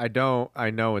 I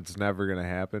know it's never going to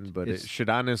happen, but It's- it should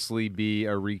honestly be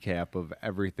a recap of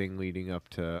everything leading up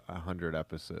to 100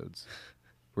 episodes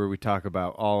where we talk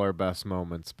about all our best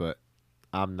moments, but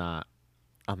I'm not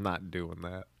doing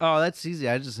that. Oh, that's easy.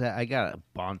 I got a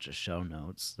bunch of show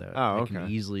notes that Oh, I can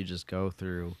okay. easily just go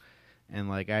through, and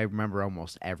like I remember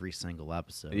almost every single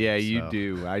episode. Yeah, you so-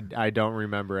 do. I don't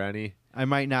remember any. I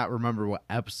might not remember what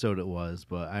episode it was,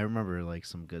 but I remember like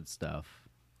some good stuff.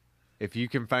 If you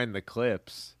can find the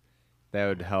clips, that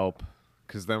would help,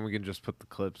 because then we can just put the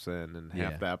clips in, and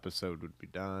Yeah. half the episode would be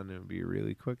done. It would be a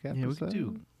really quick episode. Yeah, we could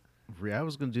do. I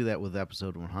was gonna do that with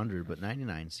episode 100, but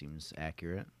 99 seems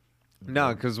accurate.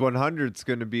 No, because 100's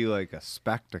going to be like a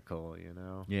spectacle, you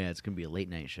know? Yeah, it's gonna be a late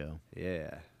night show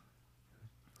Yeah. if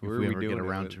Who are we we ever doing get it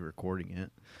around with? to recording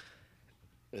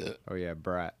it. Oh, yeah,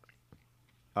 Brett.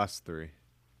 Us three.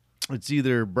 It's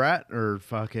either Brett or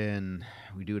fucking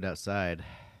we do it outside.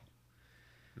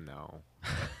 No.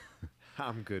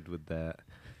 I'm good with that.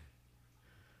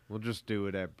 We'll just do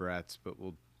it at Brett's, but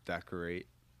we'll decorate.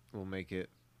 We'll make it.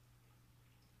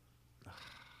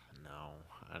 No,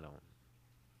 I don't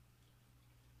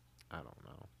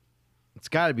know. It's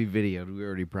got to be videoed. We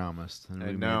already promised. And I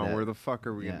we made know. that. Where the fuck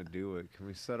are we Yeah. going to do it? Can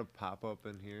we set a pop up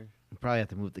in here? We probably have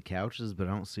to move the couches, but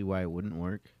I don't see why it wouldn't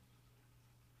work.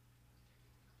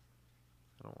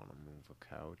 I don't want to move a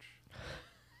couch.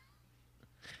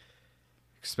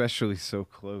 Especially so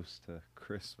close to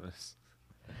Christmas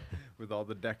with all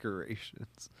the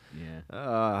decorations. Yeah.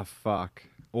 Ah, fuck.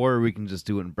 Or we can just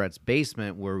do it in Brett's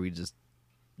basement where we just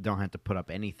don't have to put up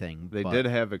anything. They but- did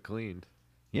have it cleaned.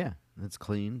 Yeah, it's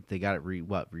clean. They got it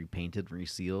repainted,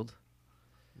 resealed.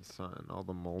 Son, all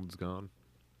the mold's gone.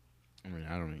 I mean,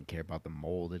 I don't even care about the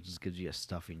mold. It just gives you a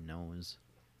stuffy nose.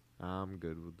 I'm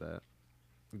good with that.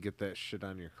 You get that shit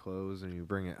on your clothes and you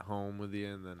bring it home with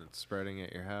you, and then it's spreading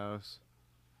at your house.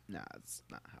 Nah, it's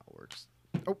not how it works.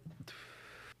 Oh.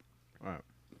 All right.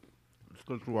 Let's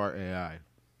go through our AI.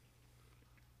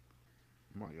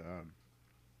 Oh, my God.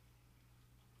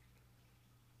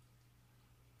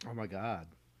 Oh, my God.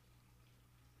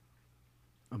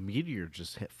 A meteor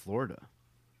just hit Florida.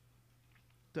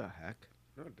 The heck?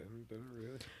 No, it didn't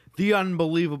really. The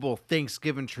unbelievable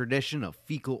Thanksgiving tradition of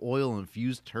fecal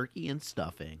oil-infused turkey and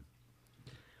stuffing.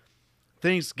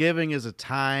 Thanksgiving is a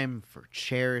time for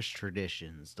cherished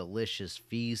traditions, delicious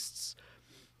feasts,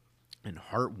 and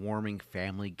heartwarming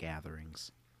family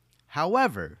gatherings.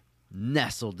 However,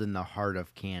 nestled in the heart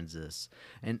of Kansas,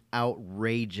 an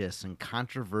outrageous and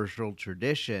controversial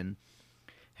tradition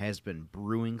has been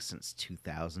brewing since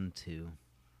 2002,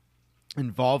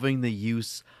 involving the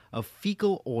use of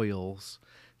fecal oils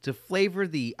to flavor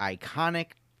the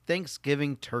iconic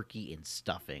Thanksgiving turkey and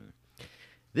stuffing.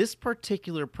 This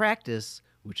particular practice,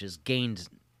 which has gained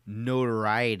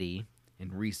notoriety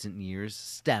in recent years,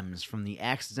 stems from the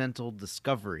accidental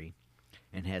discovery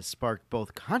and has sparked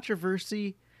both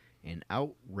controversy and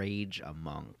outrage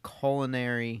among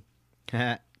culinary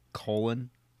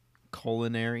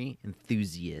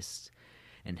enthusiasts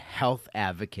and health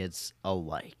advocates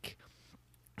alike.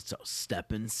 So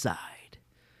step inside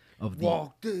of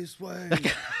the this way.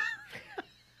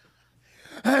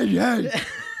 hey.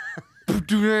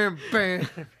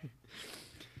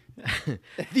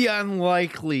 The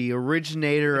unlikely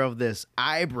originator of this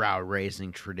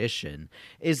eyebrow-raising tradition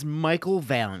is Michael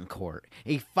Valancourt,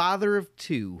 a father of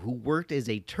two who worked at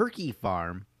a turkey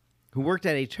farm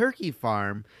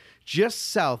just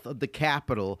south of the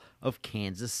capital of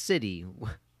Kansas City.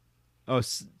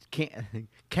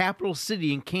 Capital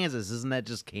city in Kansas, isn't that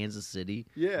just Kansas City?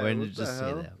 Yeah, Why didn't what it just the say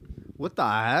hell? that? What the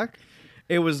heck?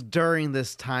 It was during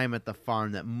this time at the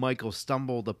farm that Michael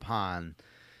stumbled upon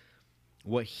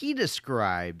what he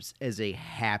describes as a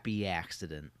happy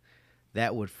accident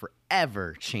that would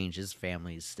forever change his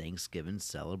family's Thanksgiving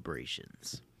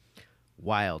celebrations.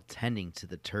 While tending to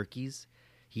the turkeys,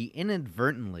 he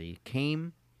inadvertently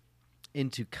came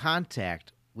into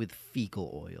contact with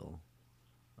fecal oil.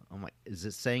 I'm like, is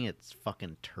it saying it's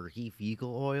fucking turkey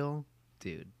fecal oil?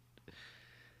 Dude.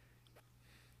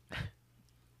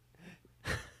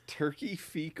 Turkey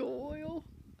fecal oil?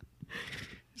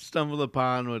 Stumbled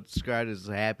upon what's described as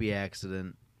a happy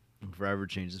accident and forever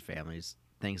changed his family's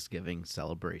Thanksgiving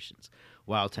celebrations.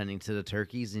 While tending to the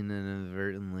turkeys, he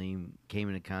inadvertently came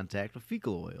into contact with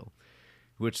fecal oil,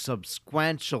 which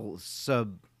subsequently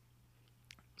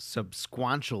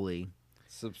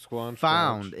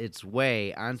found its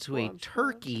way onto a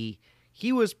turkey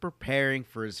he was preparing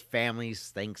for his family's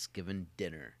Thanksgiving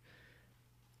dinner.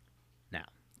 Now,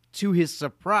 to his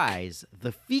surprise,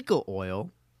 the fecal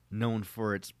oil, known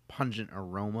for its pungent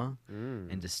aroma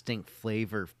and distinct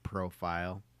flavor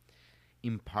profile,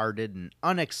 imparted an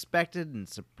unexpected and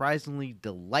surprisingly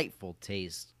delightful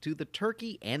taste to the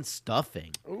turkey and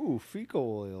stuffing. Ooh,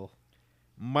 fecal oil.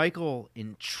 Michael,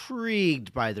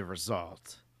 intrigued by the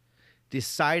result,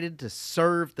 decided to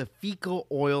serve the fecal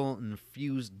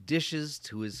oil-infused dishes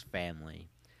to his family.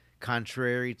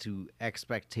 Contrary to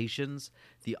expectations,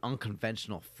 the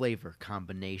unconventional flavor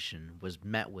combination was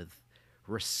met with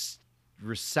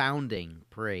resounding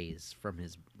praise from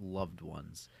his loved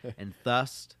ones, and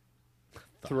thus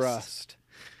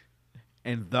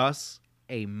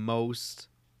a most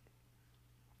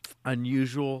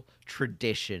unusual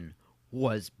tradition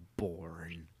was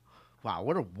born. Wow,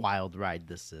 what a wild ride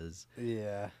this is.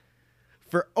 Yeah.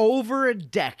 For over a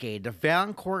decade, the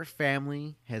Valancourt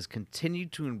family has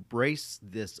continued to embrace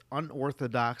this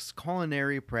unorthodox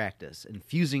culinary practice,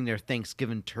 infusing their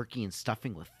Thanksgiving turkey and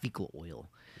stuffing with fecal oil.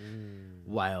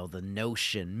 While the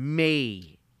notion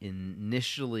may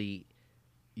initially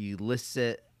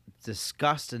elicit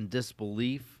disgust and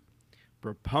disbelief,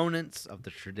 proponents of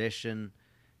the tradition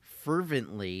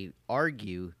fervently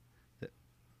argue that...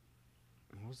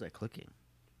 What was that clicking?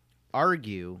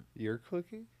 You're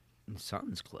clicking?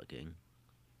 Something's clicking.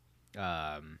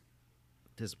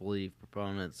 Disbelief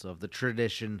proponents of the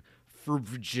tradition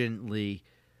fervently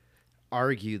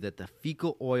argue that the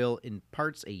fecal oil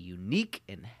imparts a unique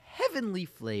and heavenly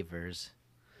flavors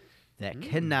that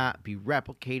cannot be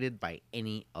replicated by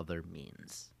any other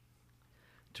means.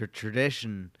 The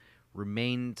tradition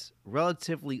remained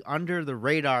relatively under the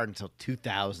radar until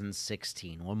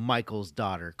 2016, when Michael's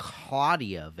daughter,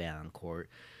 Claudia Valancourt,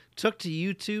 took to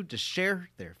YouTube to share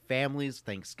their family's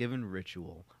Thanksgiving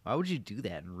ritual. Why would you do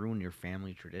that and ruin your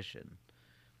family tradition?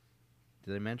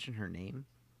 Did I mention her name?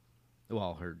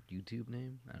 Well, her YouTube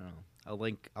name? I don't know.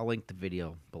 I'll link the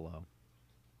video below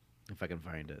if I can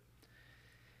find it.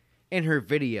 In her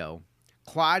video,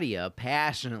 Claudia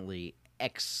passionately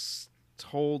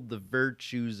extolled the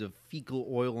virtues of fecal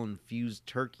oil-infused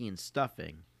turkey and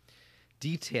stuffing,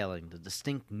 detailing the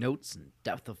distinct notes and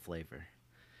depth of flavor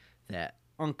that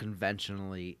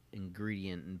unconventionally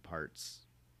ingredient imparts.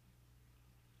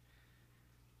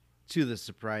 To the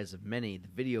surprise of many, the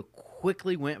video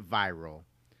quickly went viral,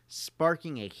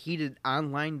 sparking a heated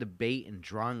online debate and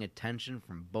drawing attention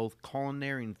from both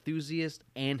culinary enthusiasts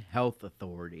and health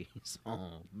authorities.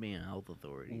 Oh man, health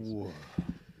authorities. Whoa.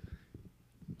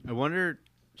 I wonder,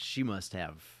 she must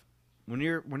have, when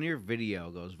your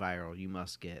video goes viral, you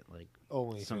must get like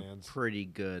some OnlyFans. pretty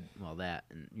good, well that,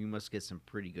 and you must get some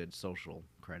pretty good social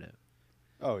credit.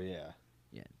 Oh yeah.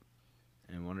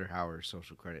 And I wonder how her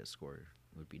social credit score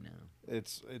would be now.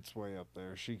 It's way up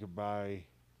there. She could buy.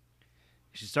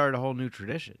 She started a whole new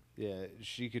tradition. Yeah,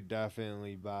 she could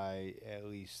definitely buy at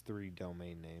least 3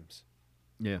 domain names.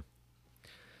 Yeah.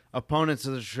 Opponents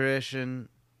of the tradition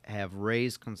have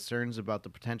raised concerns about the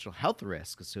potential health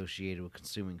risk associated with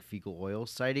consuming fecal oil,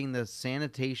 citing the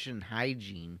sanitation and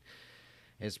hygiene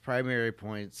as primary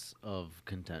points of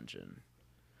contention.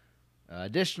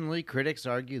 Additionally, critics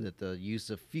argue that the use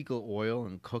of fecal oil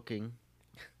in cooking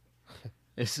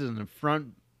is an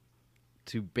affront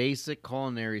to basic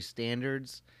culinary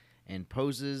standards and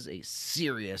poses a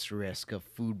serious risk of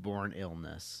foodborne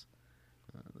illness.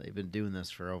 They've been doing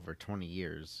this for over 20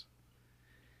 years.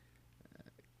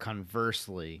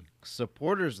 Conversely,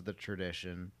 supporters of the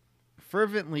tradition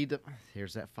fervently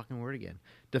here's that fucking word again,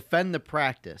 defend the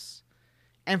practice,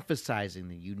 emphasizing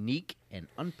the unique and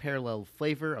unparalleled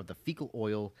flavor of the fecal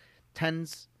oil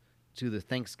tends to the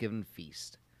Thanksgiving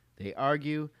feast. They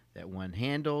argue that when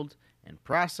handled and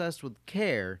processed with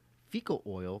care, fecal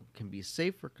oil can be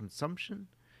safe for consumption,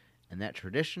 and that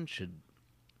tradition should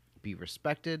be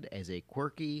respected as a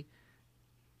quirky,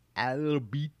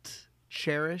 albeit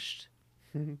cherished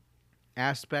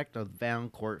aspect of the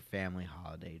Valancourt family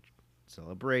holiday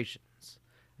celebrations.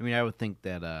 I mean, I would think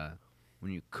that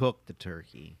when you cook the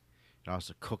turkey, it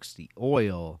also cooks the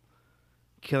oil,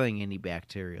 killing any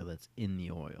bacteria that's in the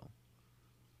oil.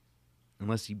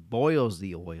 Unless he boils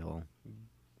the oil,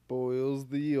 Boils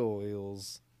the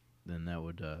oils. then that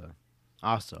would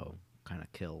also kind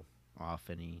of kill off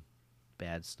any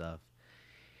bad stuff.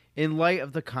 In light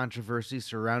of the controversy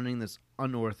surrounding this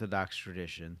unorthodox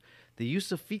tradition, the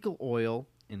use of fecal oil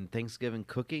in Thanksgiving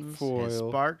cookings has Foil.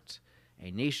 sparked a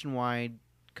nationwide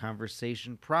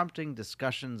conversation prompting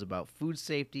discussions about food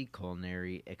safety,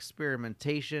 culinary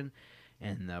experimentation,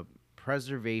 and the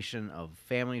preservation of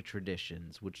family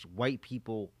traditions, which white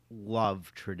people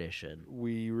love tradition.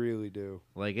 We really do.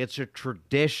 Like, it's a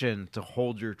tradition to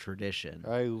hold your tradition.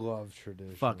 I love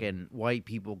tradition. Fucking white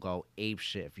people go ape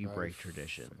shit if you break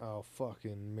tradition. I'll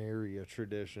fucking marry a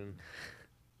tradition.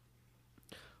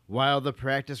 While the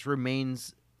practice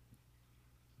remains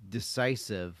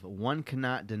decisive, one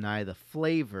cannot deny the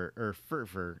flavor or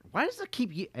fervor. Why does it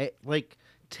keep it like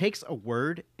takes a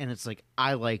word and it's like,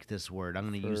 I like this word, I'm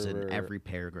going to use it in Fervor. every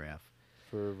paragraph.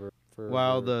 Fervor.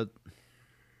 While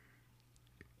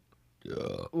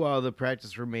the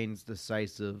practice remains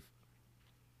decisive,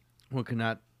 one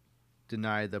cannot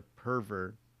deny the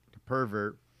pervert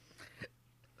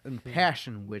and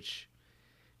passion which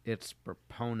its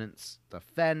proponents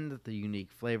defend the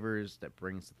unique flavors that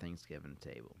brings the Thanksgiving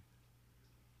table.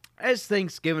 As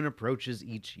Thanksgiving approaches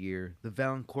each year, the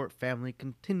Valancourt family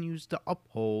continues to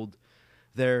uphold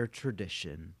their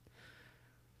tradition.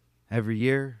 Every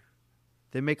year,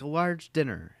 they make a large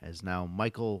dinner, as now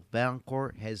Michael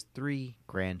Valancourt has 3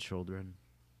 grandchildren,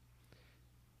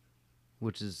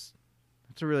 it's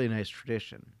a really nice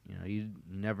tradition. You know, you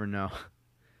never know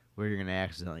where you're going to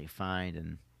accidentally find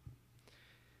and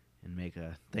make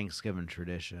a Thanksgiving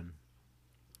tradition.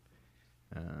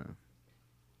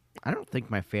 I don't think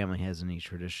my family has any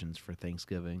traditions for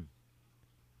Thanksgiving.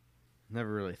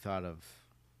 Never really thought of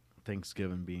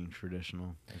Thanksgiving being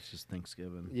traditional. It's just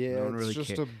Thanksgiving. Yeah, No one it's really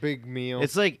just ca- a big meal.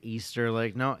 It's like Easter.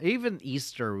 Like, no, even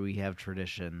Easter we have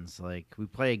traditions. Like, we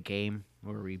play a game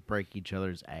where we break each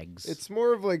other's eggs. It's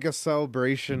more of like a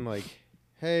celebration, like,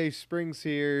 hey, spring's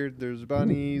here, there's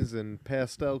bunnies and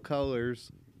pastel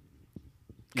colors.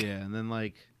 yeah, and then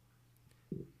like,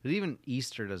 but even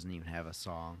Easter doesn't even have a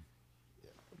song.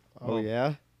 Oh, Well-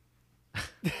 yeah?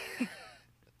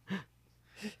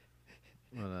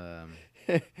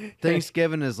 But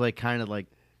Thanksgiving is like kind of like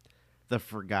the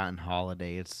forgotten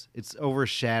holiday. It's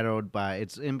overshadowed by,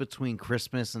 it's in between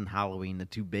Christmas and Halloween, the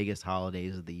 2 biggest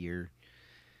holidays of the year.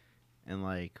 And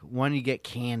like, one, you get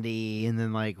candy, and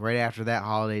then like right after that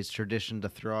holiday, it's tradition to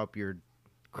throw up your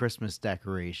Christmas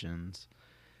decorations.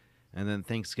 And then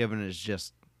Thanksgiving is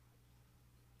just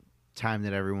time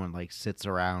that everyone like sits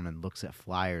around and looks at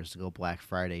flyers to go Black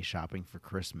Friday shopping for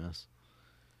Christmas.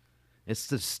 It's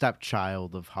the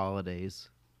stepchild of holidays.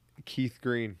 Keith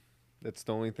Green. That's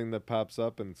the only thing that pops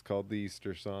up, and it's called the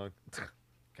Easter song. God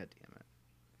damn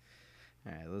it.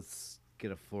 All right, let's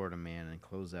get a Florida man and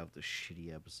close out the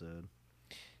shitty episode.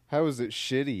 How is it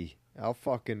shitty? I'll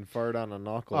fucking fart on a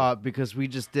knuckle. Because we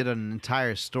just did an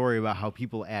entire story about how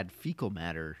people add fecal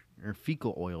matter or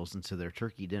fecal oils into their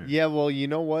turkey dinner. Yeah, well, you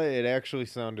know what? It actually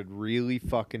sounded really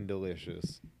fucking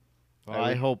delicious. Well,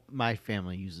 I hope my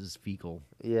family uses fecal.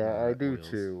 Yeah, I do oils.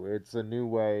 too. It's a new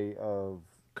way of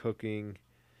cooking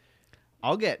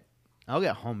I'll get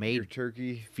your homemade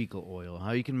turkey. fecal oil.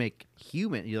 How you can make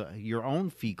your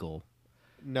own fecal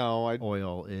No,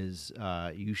 oil is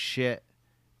you shit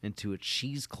into a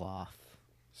cheesecloth.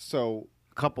 so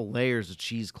A couple layers of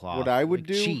cheesecloth. What I would like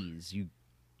do- cheese. You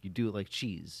do it like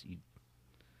cheese.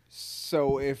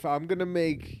 so if I'm gonna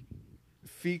make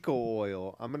fecal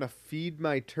oil, I'm gonna feed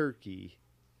my turkey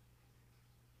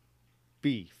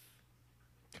beef.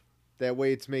 That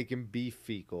way, it's making beef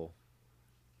fecal,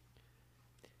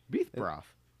 Beef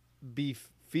broth. beef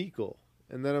fecal,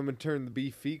 and then I'm gonna turn the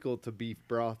beef fecal to beef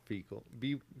broth fecal,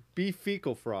 beef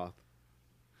fecal froth.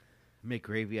 Make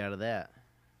gravy out of that.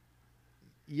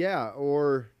 Yeah,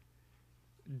 or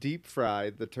deep fry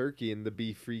the turkey in the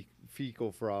beef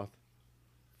fecal froth.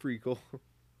 Freakle.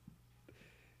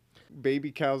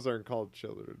 Baby cows aren't called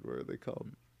children. What are they called?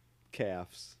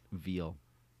 Calves. Veal.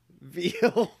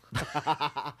 Veal.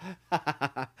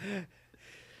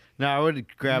 No, I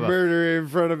would grab Murder in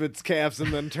front of its calves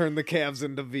and then turn the calves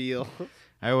into veal.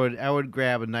 I would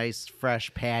grab a nice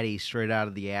fresh patty straight out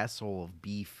of the asshole of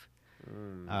beef.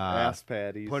 Ass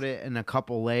patties. Put it in a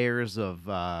couple layers of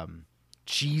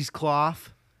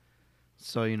cheesecloth,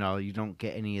 so you don't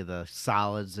get any of the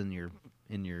solids in your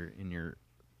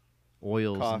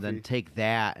oils, and then Coffee. take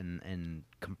that and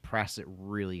compress it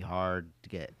really hard to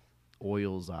get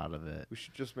oils out of it. We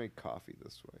should just make coffee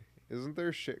this way. Isn't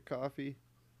there shit coffee?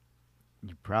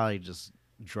 You probably just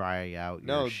dry out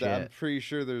No, your shit. I'm pretty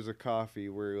sure there's a coffee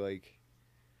where like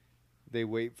they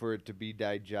wait for it to be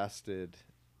digested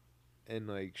and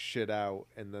like shit out,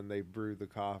 and then they brew the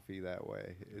coffee that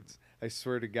way. I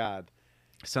swear to God.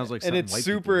 Sounds like And something it's white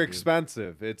people super do.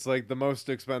 expensive. It's like the most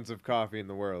expensive coffee in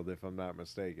the world, if I'm not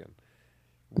mistaken.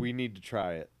 We need to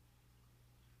try it.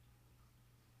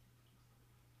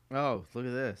 Oh, look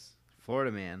at this.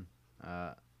 Florida man.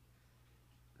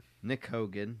 Nick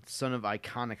Hogan, son of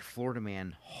iconic Florida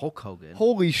man Hulk Hogan.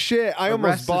 Holy shit! I almost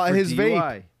arrested bought for his vape.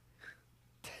 DUI.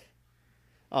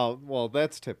 Oh well,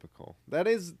 that's typical.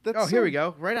 That's Oh, here we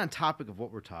go. Right on topic of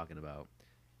what we're talking about.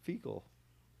 Fecal.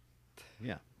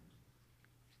 Yeah.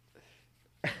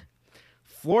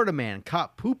 Florida man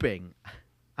caught pooping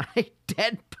on a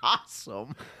dead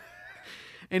possum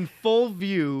in full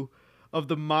view of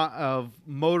the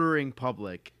motoring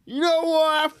public. You know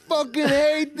what? I fucking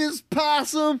hate this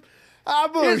possum.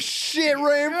 I'm gonna shit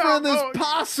right in front of this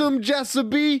possum,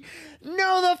 Jessica.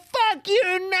 No, the fuck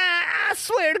you're not. I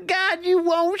swear to God, you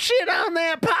won't shit on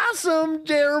that possum,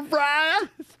 Jeremiah.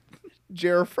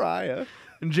 Jeremiah.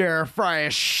 Jeremiah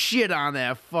shit on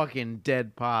that fucking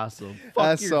dead possum. Fuck I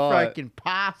your saw it. fucking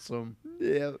possum.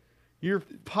 Yeah. Your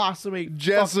possum ain't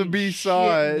Jessica fucking saw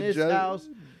shit in it. this house.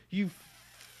 You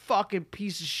fucking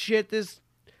piece of shit. This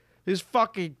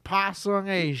fucking possum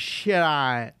ain't shit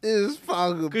on it. This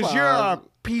fucking Because you're a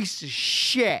piece of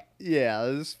shit. Yeah,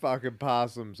 this fucking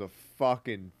possum's a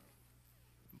fucking...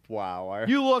 Wow.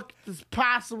 You looked at this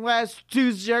possum last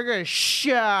Tuesday, you're gonna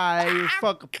shit on it, you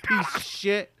fucking piece of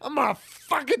shit. I'm gonna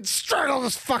fucking strangle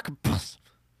this fucking possum.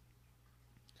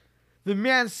 The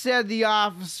man said the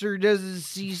officer doesn't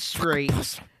see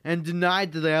straight and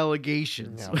denied the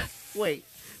allegations. No. Wait,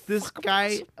 this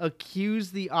guy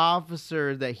accused the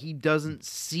officer that he doesn't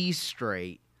see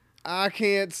straight. I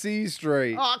can't see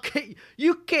straight. Okay,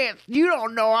 you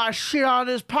don't know I shit on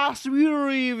this possum. You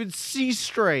don't even see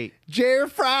straight. Jerry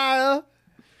Fryer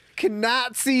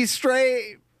cannot see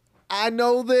straight. I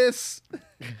know this.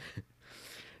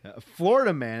 A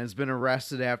Florida man has been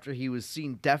arrested after he was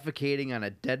seen defecating on a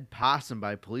dead possum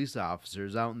by police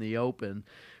officers out in the open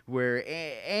where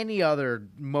any other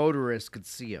motorist could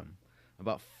see him.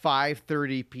 About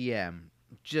 5:30 p.m.,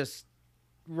 just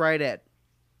right at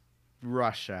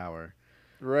rush hour.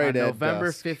 Right On at November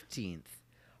dusk. 15th,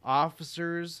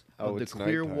 officers Oh, of the it's nighttime.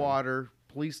 Clearwater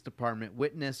Police Department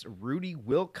witnessed Rudy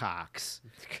Wilcox.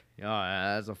 Oh,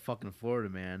 that's a fucking Florida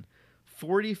man.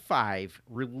 45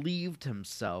 relieved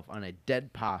himself on a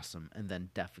dead possum and then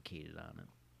defecated on it.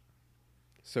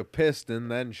 So pissed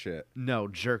and then shit. No,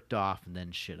 jerked off and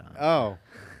then shit on it. Oh.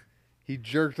 He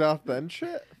jerked off then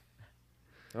shit?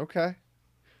 Okay.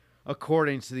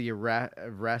 According to the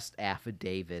arrest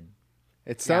affidavit.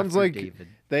 It sounds like Affidavit.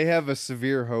 they have a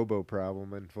severe hobo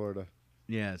problem in Florida.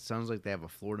 Yeah, it sounds like they have a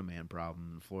Florida man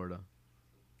problem in Florida.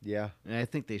 Yeah. And I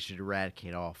think they should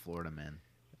eradicate all Florida men.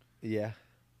 Yeah.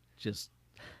 Just,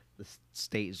 the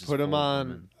state is just Put them full of on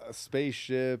women. a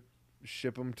spaceship,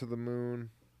 ship them to the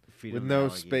moon Feed with them no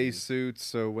alligators. spacesuits,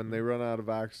 so when they run out of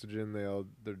oxygen,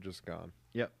 they're just gone.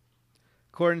 Yep.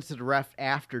 According to the ref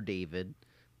after David,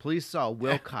 police saw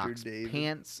Wilcox David.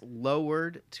 pants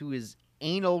lowered to his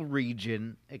anal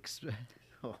region.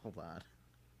 Hold on.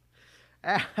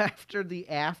 After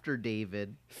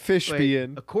David. Fish Wait,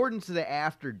 being. according to the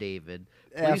after David,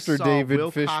 police After saw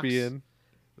David, fish Wilcox- being.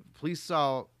 Police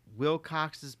saw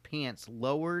Wilcox's pants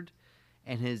lowered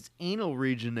and his anal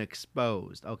region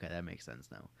exposed. Okay, that makes sense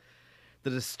now.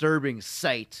 The disturbing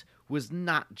sight was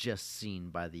not just seen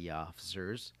by the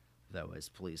officers, though, as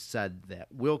police said that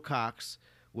Wilcox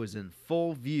was in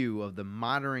full view of the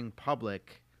monitoring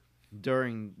public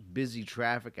during busy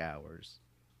traffic hours.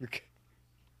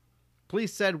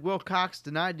 Police said Wilcox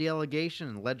denied the allegation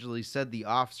and allegedly said the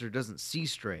officer doesn't see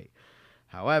straight.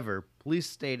 However, police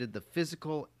stated the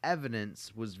physical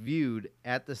evidence was viewed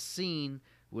at the scene,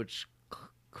 which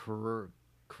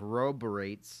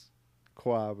corroborates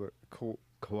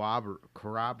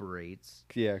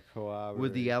Yeah, corroborate.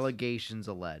 with the allegations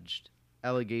alleged.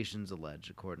 Allegations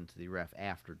alleged, according to the ref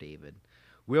after David.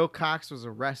 Wilcox was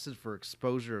arrested for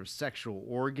exposure of sexual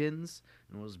organs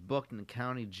and was booked in the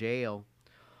county jail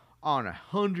on a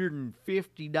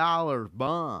 $150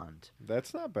 bond.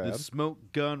 That's not bad. The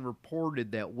smoke gun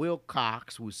reported that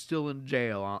Wilcox was still in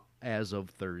jail as of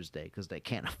Thursday because they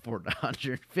can't afford a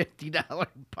 $150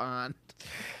 bond.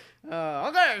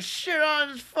 I'm gonna shit on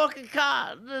this fucking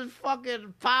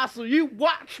possum. You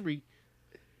watch me.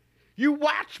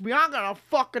 I'm gonna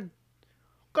fucking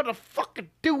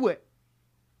do it.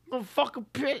 I'm gonna fucking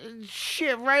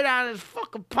shit right on this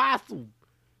fucking possum.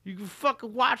 You can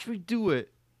fucking watch me do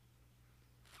it.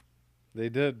 They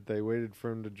did. They waited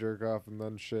for him to jerk off and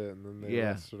then shit, and then they Yeah.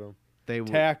 arrested him. They were,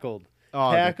 Tackled.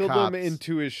 oh, Tackled him the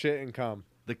into his shit and cum.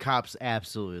 cops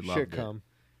absolutely loved Shit it. cum.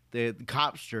 The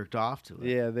cops jerked off to it.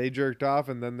 Yeah, they jerked off,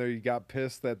 and then they got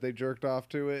pissed that they jerked off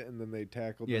to it, and then they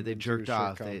tackled. Yeah, them they into jerked shit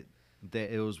off. cum.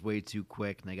 It was way too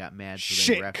quick, and they got mad. So they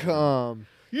Shit wrapped it. cum.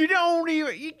 You don't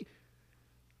even.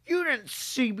 You didn't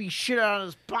see me shit out of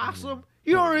this possum.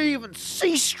 You don't even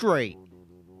see straight.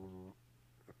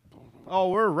 Oh,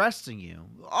 we're arresting you.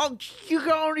 Oh, you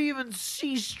don't even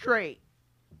see straight.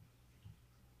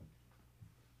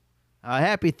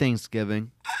 Happy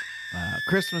Thanksgiving.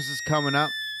 Christmas is coming up.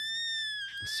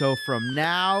 So from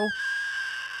now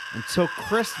until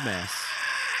Christmas.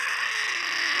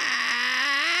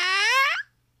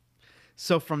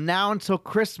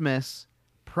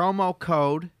 Promo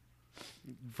code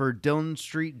for Dillon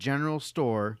Street General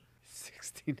Store.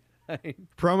 69.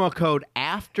 Promo code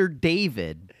after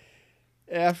David.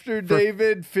 After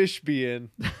David Fishbein.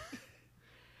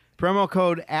 Promo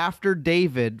code after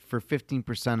David for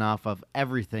 15% off of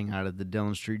everything out of the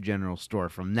Dillon Street General Store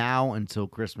from now until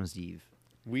Christmas Eve.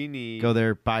 We need. Go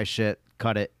there, buy shit,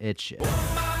 cut it, it's shit.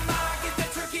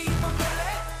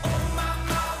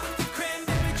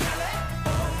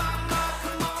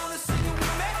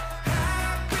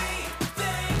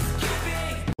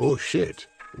 Oh shit,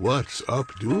 what's up,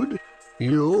 dude?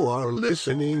 You are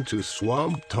listening to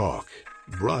Swamp Talk,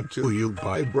 brought to you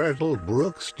by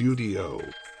Brattlebrook Studio.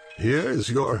 Here's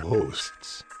your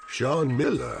hosts, Sean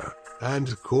Miller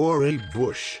and Corey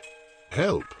Bush.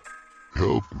 Help.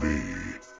 Help me.